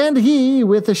 And he,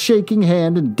 with a shaking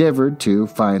hand, endeavored to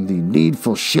find the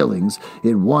needful shillings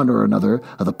in one or another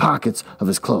of the pockets of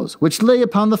his clothes, which lay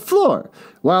upon the floor,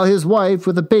 while his wife,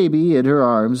 with a baby in her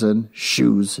arms and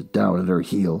shoes down at her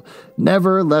heel,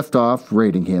 never left off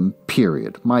rating him,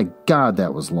 period. My God,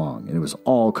 that was long, and it was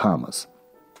all commas.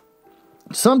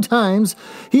 Sometimes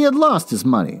he had lost his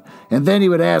money, and then he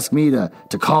would ask me to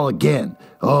call again.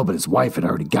 Oh, but his wife had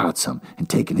already got some and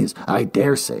taken his, I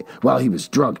dare say, while he was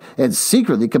drunk, and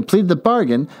secretly completed the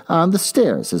bargain on the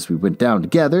stairs as we went down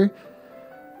together.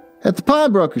 At the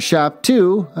pawnbroker's shop,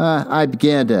 too, I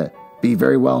began to be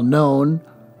very well known.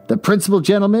 The principal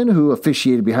gentleman who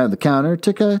officiated behind the counter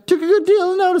took a good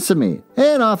deal of notice of me,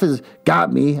 and often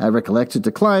got me, I recollect, to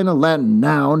decline a Latin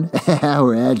noun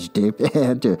or adjective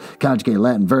and to conjugate a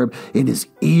Latin verb in his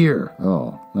ear.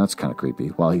 Oh, that's kind of creepy,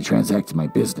 while he transacted my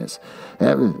business.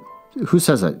 Who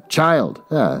says a child?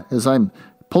 As I'm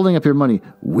pulling up your money,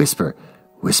 whisper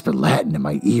Latin in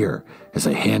my ear as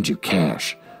I hand you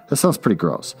cash. That sounds pretty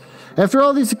gross. After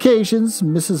all these occasions,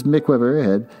 Mrs. Mickwebber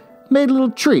had made a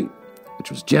little treat, which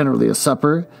was generally a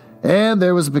supper, and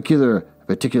there was a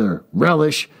particular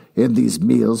relish in these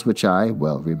meals which I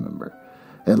well remember.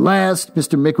 At last,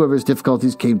 Mr. Mickwebber's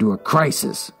difficulties came to a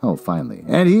crisis. Oh, finally.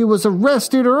 And he was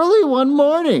arrested early one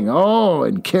morning. Oh,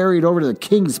 and carried over to the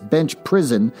King's Bench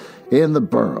prison in the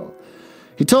borough.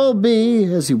 He told me,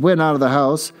 as he went out of the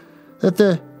house, that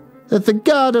the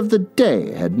god of the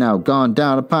day had now gone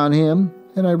down upon him,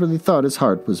 and I really thought his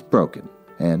heart was broken,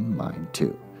 and mine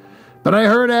too. But I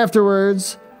heard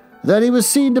afterwards that he was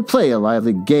seen to play a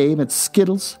lively game at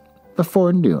Skittles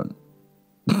before noon.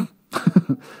 Well,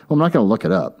 I'm not going to look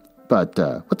it up, but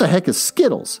what the heck is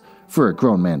Skittles for a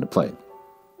grown man to play?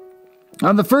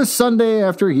 On the first Sunday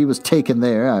after he was taken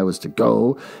there, I was to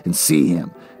go and see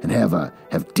him and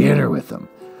have dinner with him.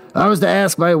 I was to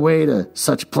ask my way to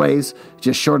such a place.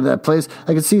 Just short of that place,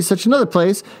 I could see such another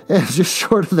place, and just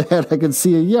short of that, I could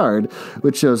see a yard,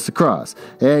 which was to cross.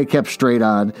 And I kept straight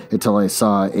on until I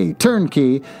saw a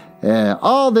turnkey,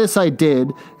 All this I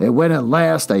did, and when at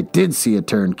last I did see a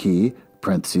turnkey,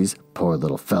 parentheses, poor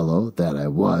little fellow that I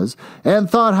was, and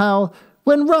thought how,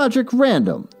 when Roderick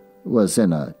Random was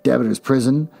in a debtor's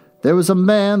prison, there was a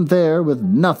man there with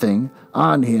nothing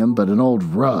on him but an old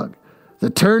rug. The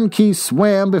turnkey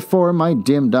swam before my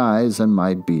dimmed eyes and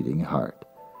my beating heart.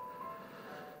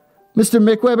 Mr.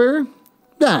 McWeber,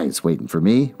 he's waiting for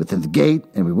me within the gate,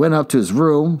 and we went up to his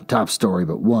room, top story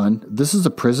but one. This is a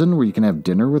prison where you can have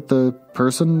dinner with the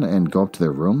person and go up to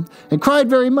their room, and cried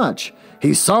very much.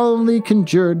 He solemnly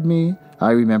conjured me,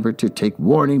 I remember, to take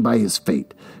warning by his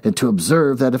fate, and to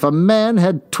observe that if a man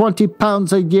had 20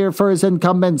 pounds a year for his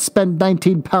income and spent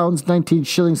 19 pounds, 19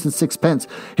 shillings and 6 pence,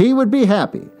 he would be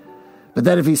happy. But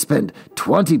that if he spent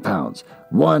 20 pounds,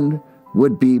 one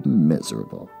would be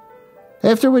miserable.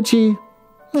 After which he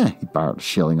borrowed a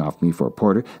shilling off me for a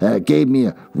porter, gave me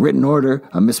a written order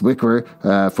on Miss Wicker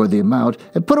for the amount,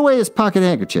 and put away his pocket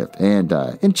handkerchief,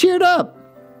 and cheered up.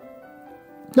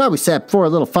 Now we sat before a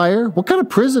little fire. What kind of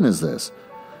prison is this?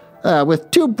 With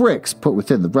 2 bricks put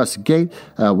within the rusted gate,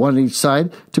 one on each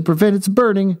side, to prevent its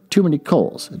burning too many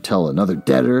coals, until another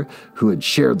debtor, who had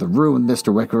shared the room with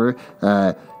Mr. Wicker,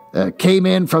 came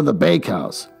in from the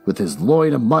bakehouse with his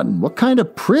loin of mutton. What kind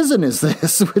of prison is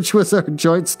this? Which was our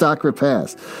joint stock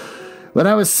repast. When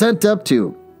I was sent up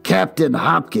to Captain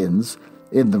Hopkins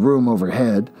in the room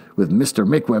overhead with Mr.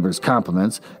 McWeber's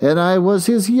compliments, and I was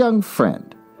his young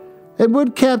friend. And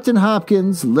would Captain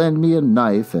Hopkins lend me a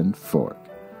knife and fork?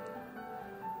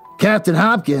 Captain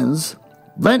Hopkins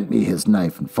lent me his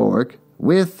knife and fork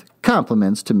with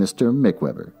compliments to Mr.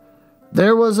 McWeber.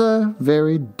 There was a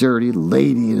very dirty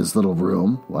lady in his little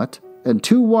room. What? And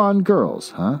 2 wan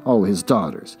girls, Oh, his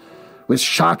daughters, with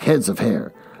shock heads of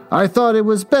hair. I thought it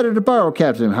was better to borrow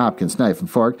Captain Hopkins' knife and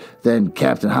fork than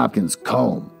Captain Hopkins'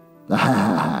 comb.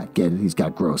 Get it? He's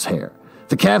got gross hair.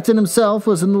 The captain himself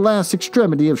was in the last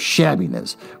extremity of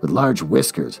shabbiness, with large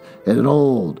whiskers and an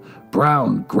old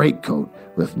brown greatcoat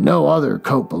with no other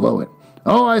coat below it.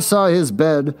 Oh, I saw his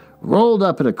bed rolled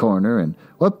up in a corner, and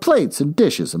what plates and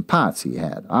dishes and pots he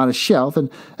had on a shelf, and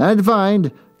I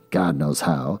divined, God knows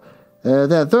how,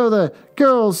 that though the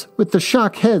girls with the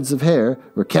shock heads of hair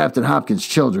were Captain Hopkins'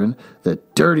 children, the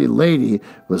dirty lady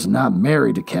was not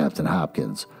married to Captain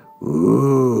Hopkins.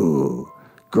 Ooh,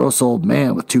 gross old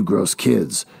man with 2 gross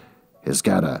kids has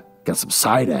got some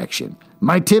side action.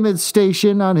 My timid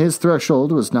station on his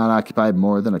threshold was not occupied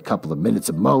more than a couple of minutes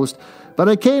at most, but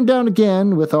I came down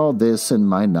again with all this in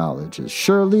my knowledge as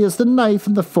surely as the knife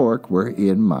and the fork were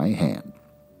in my hand.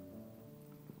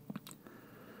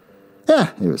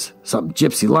 It was something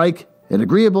gypsy-like and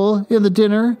agreeable in the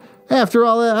dinner. After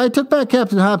all that, I took back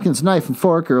Captain Hopkins' knife and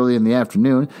fork early in the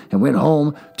afternoon and went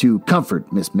home to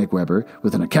comfort Miss McWeber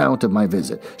with an account of my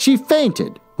visit. She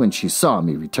fainted when she saw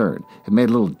me return and made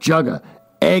a little jug of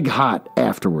egg hot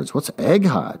afterwards. What's egg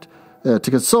hot? To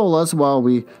console us while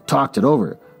we talked it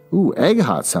over. Ooh, egg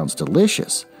hot sounds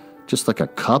delicious. Just like a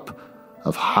cup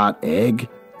of hot egg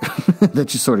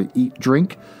that you sort of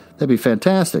drink. That'd be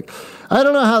fantastic. I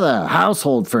don't know how the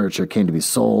household furniture came to be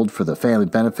sold for the family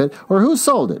benefit, or who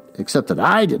sold it, except that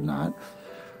I did not.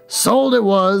 Sold it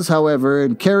was, however,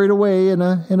 and carried away in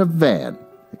a van,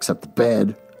 except the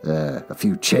bed, a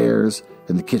few chairs,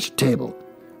 and the kitchen table.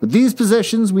 With these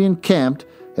possessions we encamped,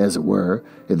 as it were,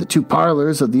 in the 2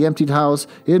 parlors of the emptied house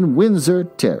in Windsor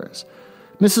Terrace.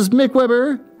 Mrs.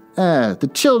 McWeber, the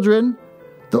children,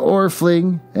 the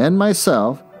orphan, and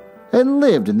myself, and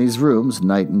lived in these rooms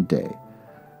night and day.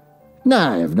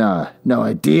 Now, I have no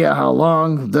idea how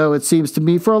long, though it seems to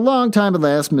me for a long time at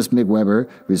last, Miss McWeber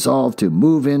resolved to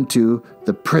move into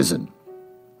the prison.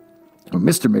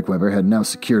 Mr. McWeber had now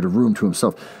secured a room to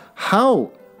himself. How?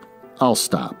 I'll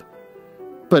stop.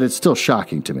 But it's still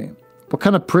shocking to me. What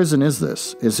kind of prison is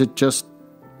this? Is it just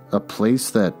a place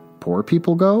that poor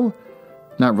people go?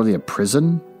 Not really a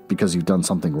prison because you've done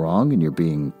something wrong and you're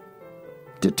being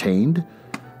detained?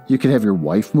 You can have your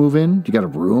wife move in. You got a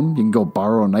room. You can go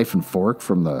borrow a knife and fork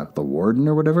from the warden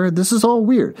or whatever. This is all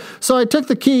weird. So I took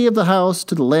the key of the house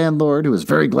to the landlord, who was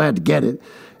very glad to get it,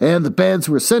 and the beds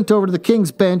were sent over to the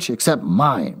King's Bench except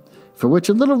mine, for which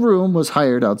a little room was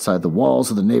hired outside the walls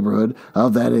of the neighborhood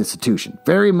of that institution,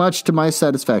 very much to my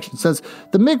satisfaction, since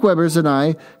the McWebers and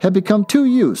I had become too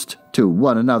used to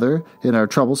one another in our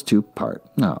troubles to part.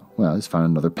 Oh, well, he's found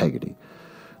another Peggotty.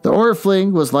 The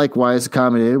orphan was likewise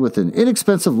accommodated with an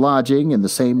inexpensive lodging in the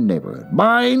same neighborhood.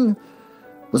 Mine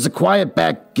was a quiet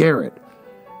back garret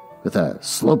with a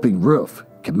sloping roof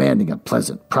commanding a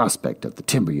pleasant prospect of the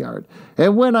timber yard,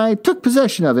 and when I took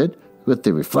possession of it, With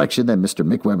the reflection that Mr.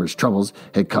 McWeber's troubles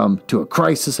had come to a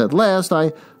crisis at last,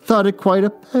 I thought it quite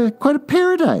a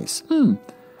paradise. And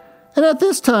at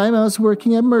this time I was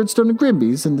working at Murdstone and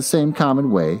Grimby's in the same common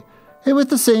way, and with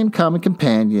the same common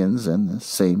companions and the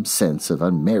same sense of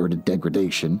unmerited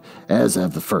degradation as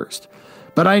of the first.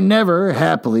 But I never,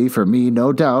 happily for me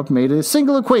no doubt, made a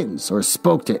single acquaintance or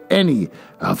spoke to any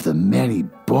of the many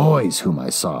boys whom I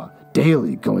saw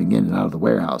daily going in and out of the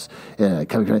warehouse, and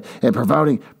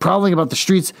prowling about the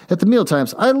streets at the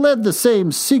mealtimes. I led the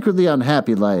same secretly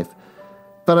unhappy life,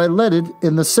 but I led it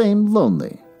in the same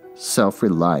lonely,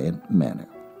 self-reliant manner.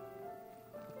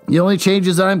 The only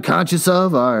changes I'm conscious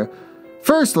of are,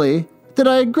 firstly, that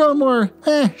I had grown more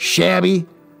shabby,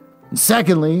 and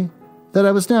secondly, that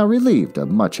I was now relieved of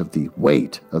much of the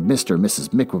weight of Mr. and Mrs.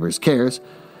 McWeber's cares,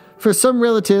 for some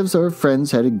relatives or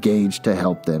friends had engaged to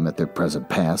help them at their present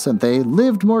pass, and they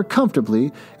lived more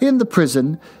comfortably in the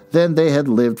prison than they had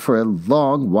lived for a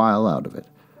long while out of it.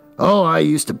 Oh, I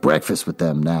used to breakfast with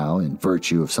them now, in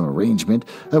virtue of some arrangement,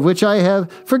 of which I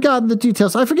have forgotten the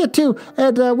details. I forget, too,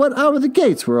 at what hour the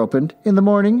gates were opened in the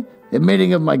morning,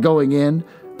 admitting of my going in,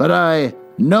 but I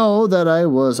know that I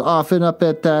was often up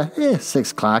at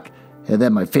 6 o'clock, and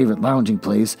that my favorite lounging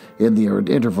place in the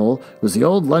interval was the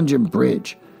old London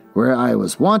Bridge, where I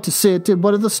was wont to sit in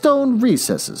one of the stone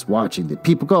recesses, watching the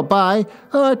people go by,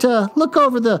 or to look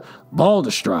over the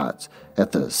balustrades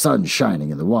at the sun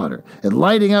shining in the water, and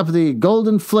lighting up the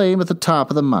golden flame at the top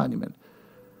of the monument.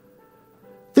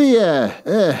 The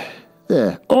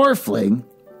Orfling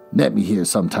met me here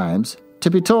sometimes, to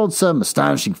be told some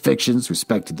astonishing fictions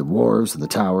respecting the wharves and the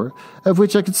tower, of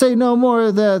which I could say no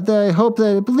more than I hope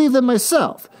that I believe them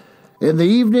myself. In the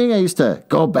evening I used to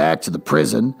go back to the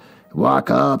prison,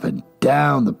 walk up and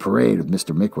down the parade with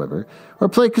Mr. McWeber, or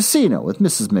play casino with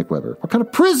Mrs. McWeber. What kind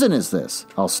of prison is this?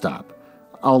 I'll stop.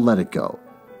 I'll let it go.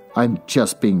 I'm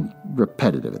just being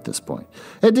repetitive at this point.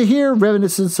 And to hear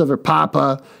reminiscence of her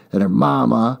papa and her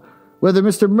mama, whether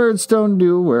Mr. Murdstone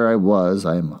knew where I was,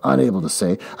 I am unable to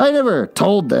say. I never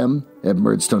told them at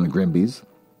Murdstone and Grimby's.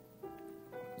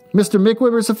 Mr.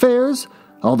 McWeber's affairs,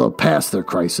 although past their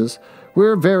crisis,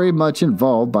 were very much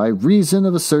involved by reason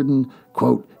of a certain,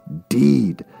 quote,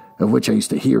 deed, of which I used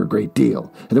to hear a great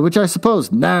deal, and of which I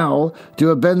suppose now to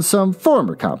have been some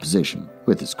former composition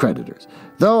with his creditors,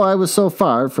 though I was so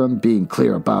far from being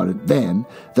clear about it then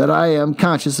that I am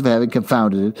conscious of having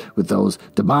confounded it with those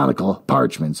demoniacal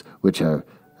parchments which are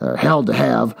held to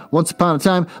have, once upon a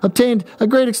time, obtained a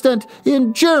great extent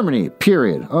in Germany,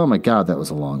 period. Oh my God, that was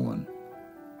a long one.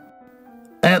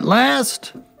 At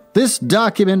last, this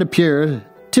document appeared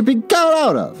to be got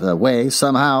out of the way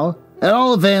somehow. At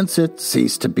all events, it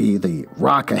ceased to be the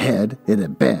rock ahead it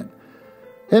had been.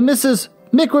 And Mrs.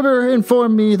 McWeber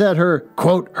informed me that her,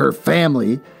 quote, her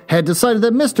family had decided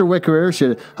that Mr. McWeber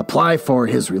should apply for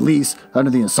his release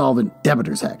under the Insolvent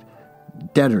Debtors Act.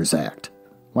 Debtors Act.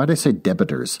 Why did I say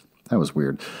debtors? That was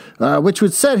weird. Which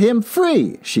would set him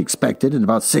free, she expected, in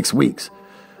about 6 weeks.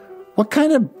 What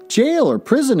kind of jail or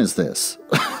prison is this?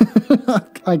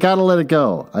 I gotta let it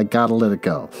go.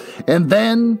 And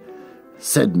then,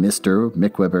 said Mr.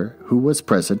 McWeber, who was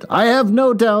present, I have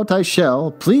no doubt I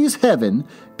shall, please heaven,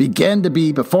 begin to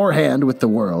be beforehand with the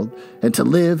world, and to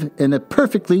live in a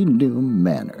perfectly new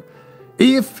manner.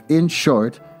 If, in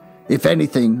short, if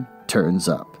anything turns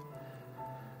up.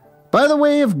 By the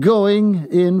way of going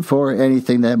in for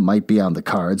anything that might be on the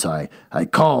cards, I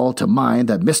call to mind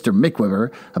that Mr.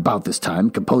 McWeber, about this time,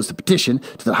 composed a petition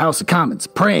to the House of Commons,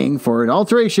 praying for an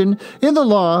alteration in the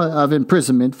law of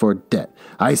imprisonment for debt.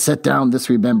 I set down this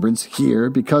remembrance here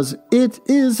because it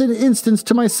is an instance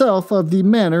to myself of the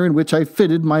manner in which I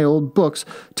fitted my old books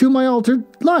to my altered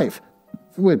life,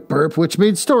 with burp which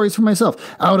made stories for myself,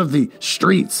 out of the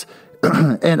streets,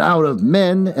 and out of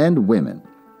men and women.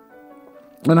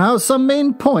 And how some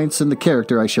main points in the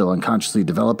character I shall unconsciously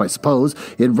develop, I suppose,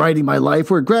 in writing my life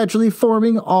were gradually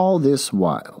forming all this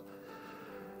while.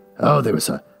 Oh, there was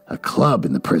a club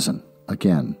in the prison.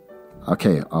 Again.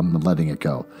 Okay, I'm letting it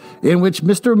go. In which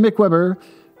Mr. McWeber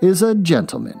is a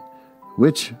gentleman,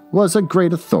 which was a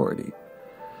great authority.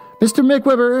 Mr.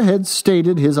 McWeber had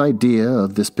stated his idea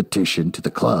of this petition to the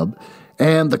club,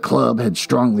 and the club had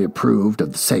strongly approved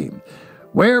of the same.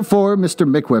 Wherefore, Mr.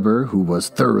 McWeber, who was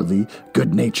thoroughly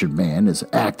good-natured man, as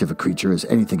active a creature as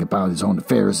anything about his own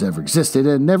affairs ever existed,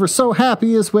 and never so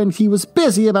happy as when he was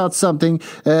busy about something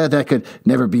that could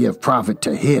never be of profit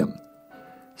to him,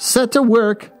 set to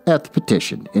work at the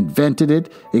petition, invented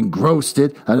it, engrossed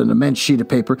it on an immense sheet of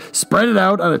paper, spread it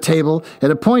out on a table,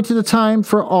 and appointed a time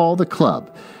for all the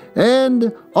club,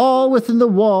 and all within the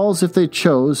walls if they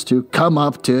chose to come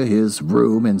up to his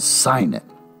room and sign it.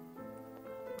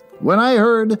 When I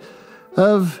heard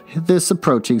of this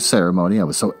approaching ceremony, I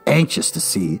was so anxious to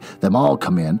see them all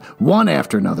come in, one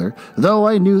after another, though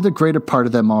I knew the greater part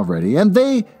of them already, and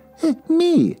they,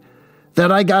 me,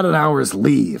 that I got an hour's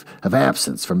leave of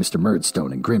absence from Mr.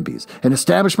 Murdstone and Grimby's, and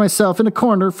established myself in a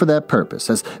corner for that purpose,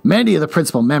 as many of the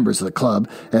principal members of the club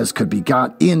as could be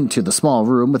got into the small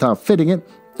room without fitting it,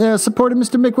 supported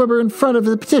Mr. McWhibber in front of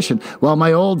the petition, while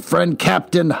my old friend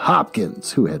Captain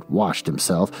Hopkins, who had washed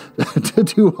himself to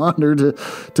do honor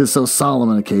to so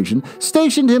solemn an occasion,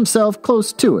 stationed himself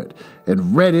close to it,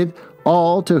 and read it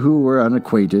all to who were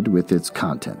unacquainted with its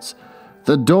contents.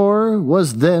 The door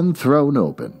was then thrown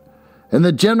open, and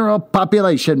the general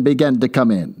population began to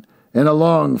come in a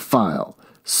long file,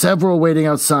 several waiting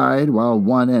outside while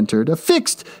one entered,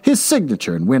 affixed his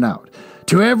signature, and went out.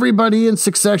 To everybody in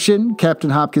succession, Captain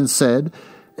Hopkins said,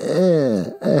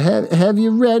 have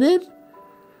you read it?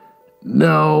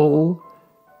 No.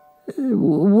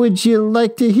 Would you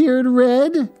like to hear it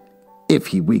read? If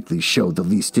he weakly showed the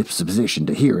least disposition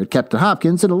to hear it, Captain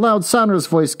Hopkins, in a loud, sonorous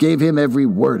voice, gave him every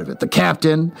word of it. The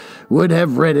captain would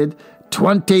have read it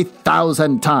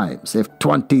 20,000 times if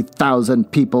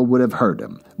 20,000 people would have heard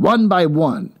him, one by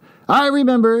one. I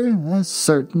remember a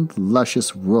certain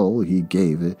luscious roll he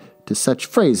gave it to such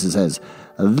phrases as,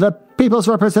 "The people's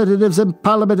representatives in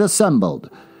Parliament assembled.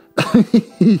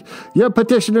 Your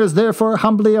petitioners therefore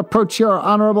humbly approach your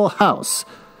honorable house.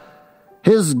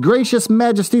 His gracious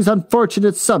majesty's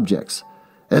unfortunate subjects,"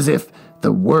 as if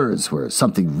the words were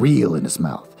something real in his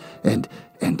mouth, and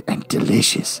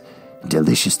delicious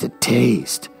to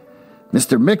taste.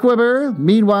 Mr. McWhibber,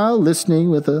 meanwhile,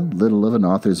 listening with a little of an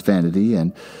author's vanity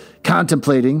and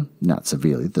contemplating, not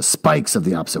severely, the spikes of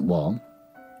the opposite wall.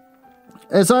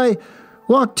 As I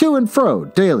walked to and fro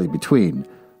daily between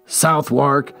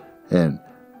Southwark and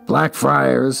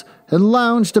Blackfriars, and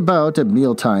lounged about at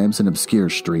mealtimes in obscure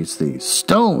streets, the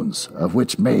stones of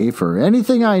which may, for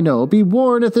anything I know, be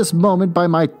worn at this moment by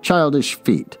my childish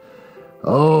feet.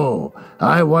 Oh,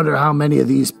 I wonder how many of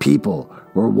these people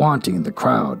were wanting in the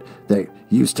crowd that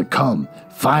used to come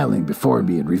filing before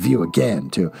me in review again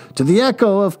to the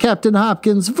echo of Captain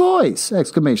Hopkins' voice! !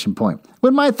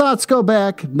 When my thoughts go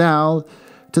back now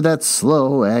to that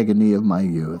slow agony of my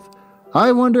youth,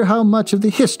 I wonder how much of the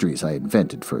histories I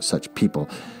invented for such people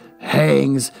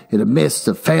hangs in a mist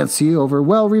of fancy over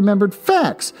well-remembered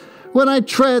facts. When I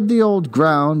tread the old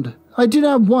ground, I do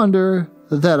not wonder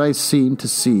that I seem to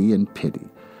see and pity,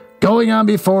 going on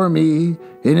before me,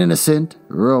 an innocent,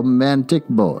 romantic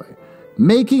boy,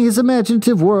 making his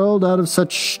imaginative world out of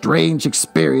such strange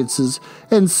experiences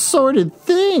and sordid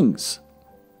things.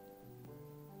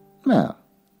 Well,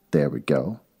 there we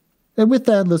go. And with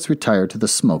that, let's retire to the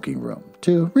smoking room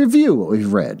to review what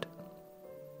we've read.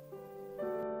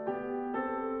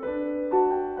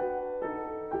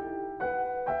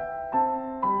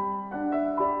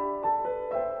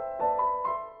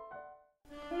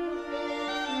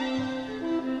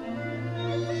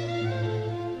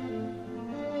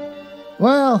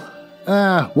 Well,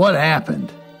 what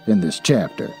happened in this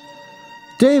chapter?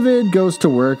 David goes to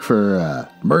work for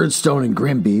Murdstone and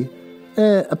Grimby.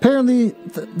 Apparently,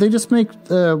 they just make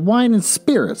wine and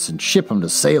spirits and ship them to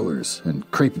sailors and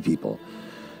creepy people.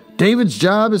 David's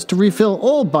job is to refill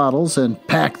old bottles and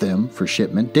pack them for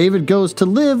shipment. David goes to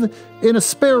live in a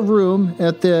spare room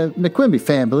at the McQuimby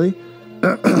family,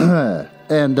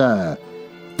 and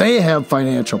they have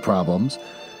financial problems,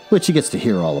 which he gets to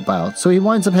hear all about. So he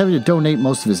winds up having to donate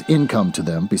most of his income to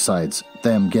them, besides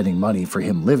them getting money for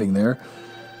him living there.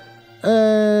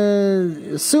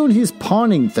 Soon he's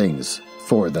pawning things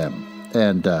for them,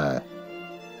 and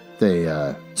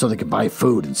so they can buy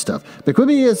food and stuff.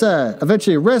 McQuimby is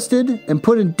eventually arrested and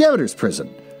put in debtors' prison,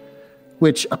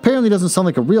 which apparently doesn't sound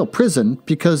like a real prison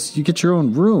because you get your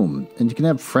own room and you can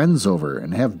have friends over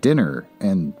and have dinner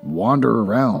and wander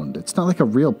around. It's not like a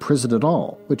real prison at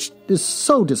all, which is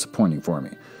so disappointing for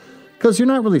me because you're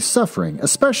not really suffering,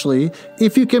 especially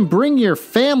if you can bring your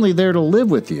family there to live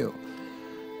with you.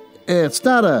 It's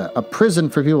not a prison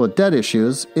for people with debt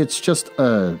issues. It's just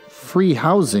a free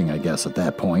housing, I guess, at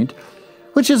that point,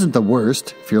 which isn't the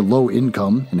worst if you're low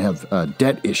income and have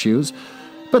debt issues.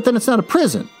 But then it's not a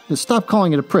prison. Just stop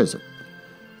calling it a prison.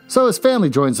 So his family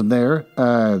joins him there.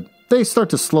 They start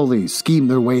to slowly scheme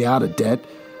their way out of debt,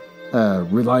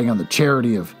 relying on the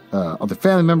charity of other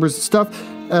family members and stuff.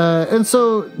 And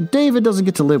so David doesn't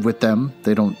get to live with them.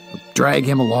 They don't drag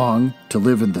him along to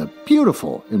live in the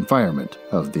beautiful environment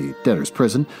of the debtor's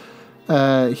prison.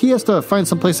 He has to find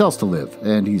someplace else to live,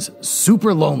 and he's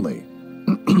super lonely.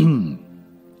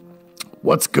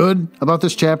 What's good about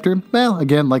this chapter? Well,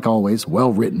 again, like always,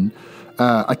 well written.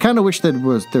 I kind of wish that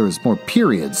there was more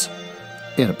periods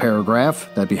in a paragraph.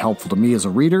 That'd be helpful to me as a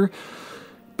reader.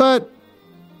 But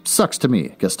sucks to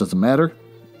me. Guess doesn't matter.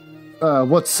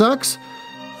 What sucks?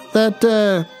 That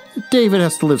David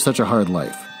has to live such a hard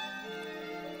life.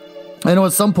 I know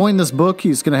at some point in this book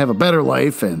he's going to have a better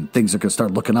life and things are going to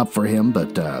start looking up for him,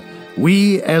 but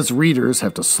we as readers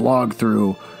have to slog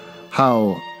through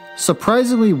how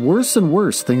surprisingly worse and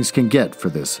worse things can get for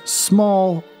this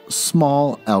small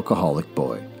alcoholic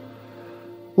boy.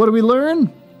 What do we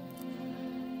learn?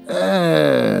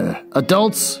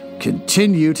 Adults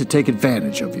continue to take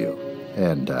advantage of you.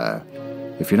 And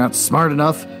if you're not smart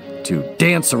enough to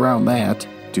dance around that,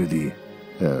 do the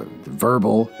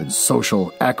verbal and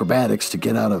social acrobatics to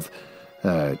get out of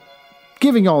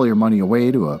giving all your money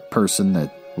away to a person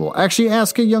that will actually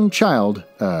ask a young child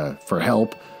for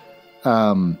help,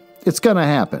 it's going to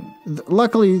happen.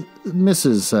 Luckily,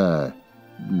 Mrs.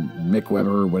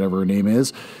 McWeber, or whatever her name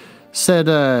is, said,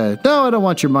 no, I don't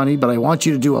want your money, but I want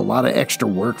you to do a lot of extra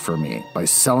work for me by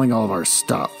selling all of our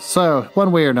stuff. So,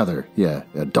 one way or another, yeah,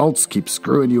 adults keep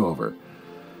screwing you over.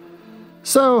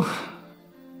 So,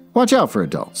 watch out for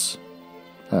adults.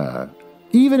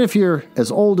 Even if you're as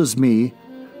old as me,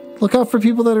 look out for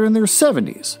people that are in their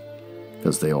 70s,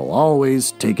 because they will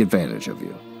always take advantage of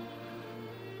you.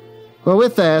 Well,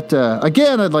 with that,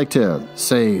 again, I'd like to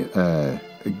say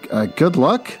good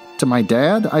luck to my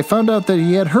dad. I found out that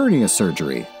he had hernia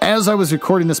surgery as I was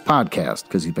recording this podcast,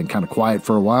 because he'd been kind of quiet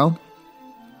for a while.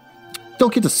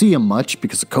 Don't get to see him much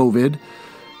because of COVID.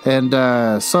 And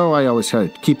so I always try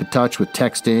to keep in touch with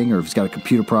texting, or if he's got a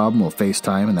computer problem, we'll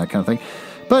FaceTime and that kind of thing.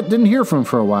 But didn't hear from him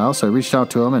for a while, so I reached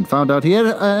out to him and found out he had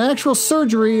an actual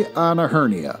surgery on a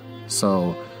hernia.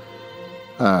 So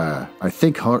I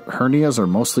think hernias are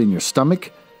mostly in your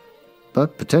stomach,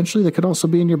 but potentially they could also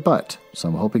be in your butt. So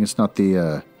I'm hoping it's not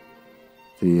the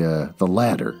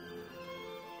latter.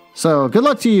 So good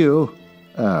luck to you,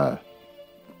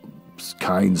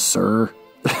 kind sir.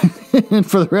 And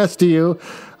for the rest of you,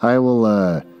 I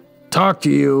will talk to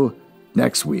you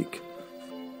next week.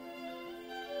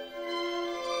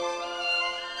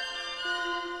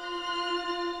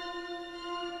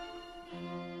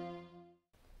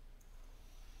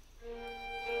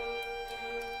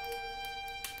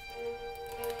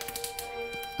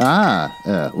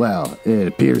 Well, it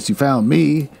appears you found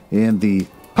me in the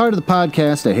part of the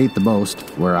podcast I hate the most,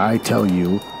 where I tell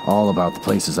you all about the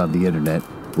places on the internet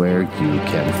where you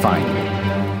can find me.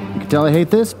 You can tell I hate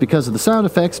this because of the sound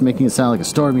effects making it sound like a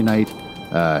stormy night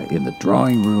in the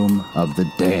drawing room of the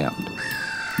damned.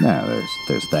 Now,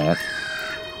 there's that.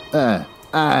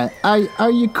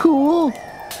 Are you cool?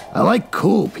 I like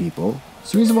cool people.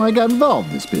 It's the reason why I got involved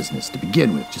in this business to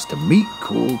begin with, just to meet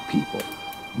cool people,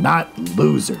 not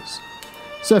losers.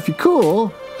 So if you're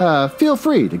cool, feel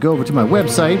free to go over to my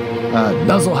website,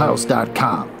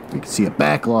 nuzzlehouse.com. You can see a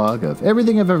backlog of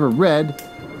everything I've ever read,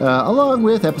 along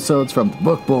with episodes from the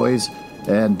Book Boys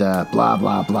and blah,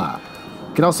 blah, blah.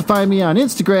 You can also find me on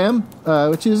Instagram,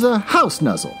 which is House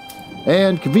Nuzzle.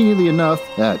 And conveniently enough,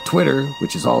 Twitter,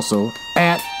 which is also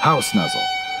 @HouseNuzzle.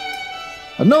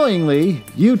 Annoyingly,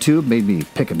 YouTube made me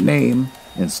pick a name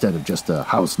instead of just a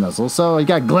House Nuzzle, so I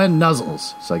got Glenn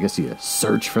Nuzzles. So I guess you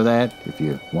search for that if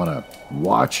you want to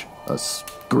watch a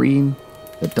screen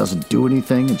that doesn't do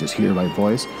anything and just hear my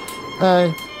voice.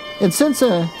 And since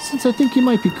I think you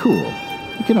might be cool,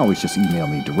 you can always just email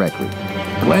me directly,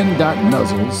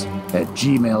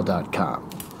 glenn.nuzzles@gmail.com.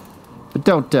 But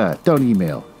don't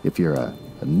email if you're a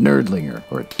nerdlinger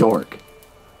or a dork.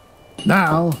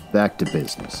 Now, back to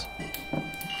business.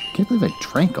 Can't believe I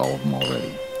drank all of them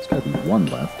already. There's got to be one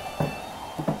left.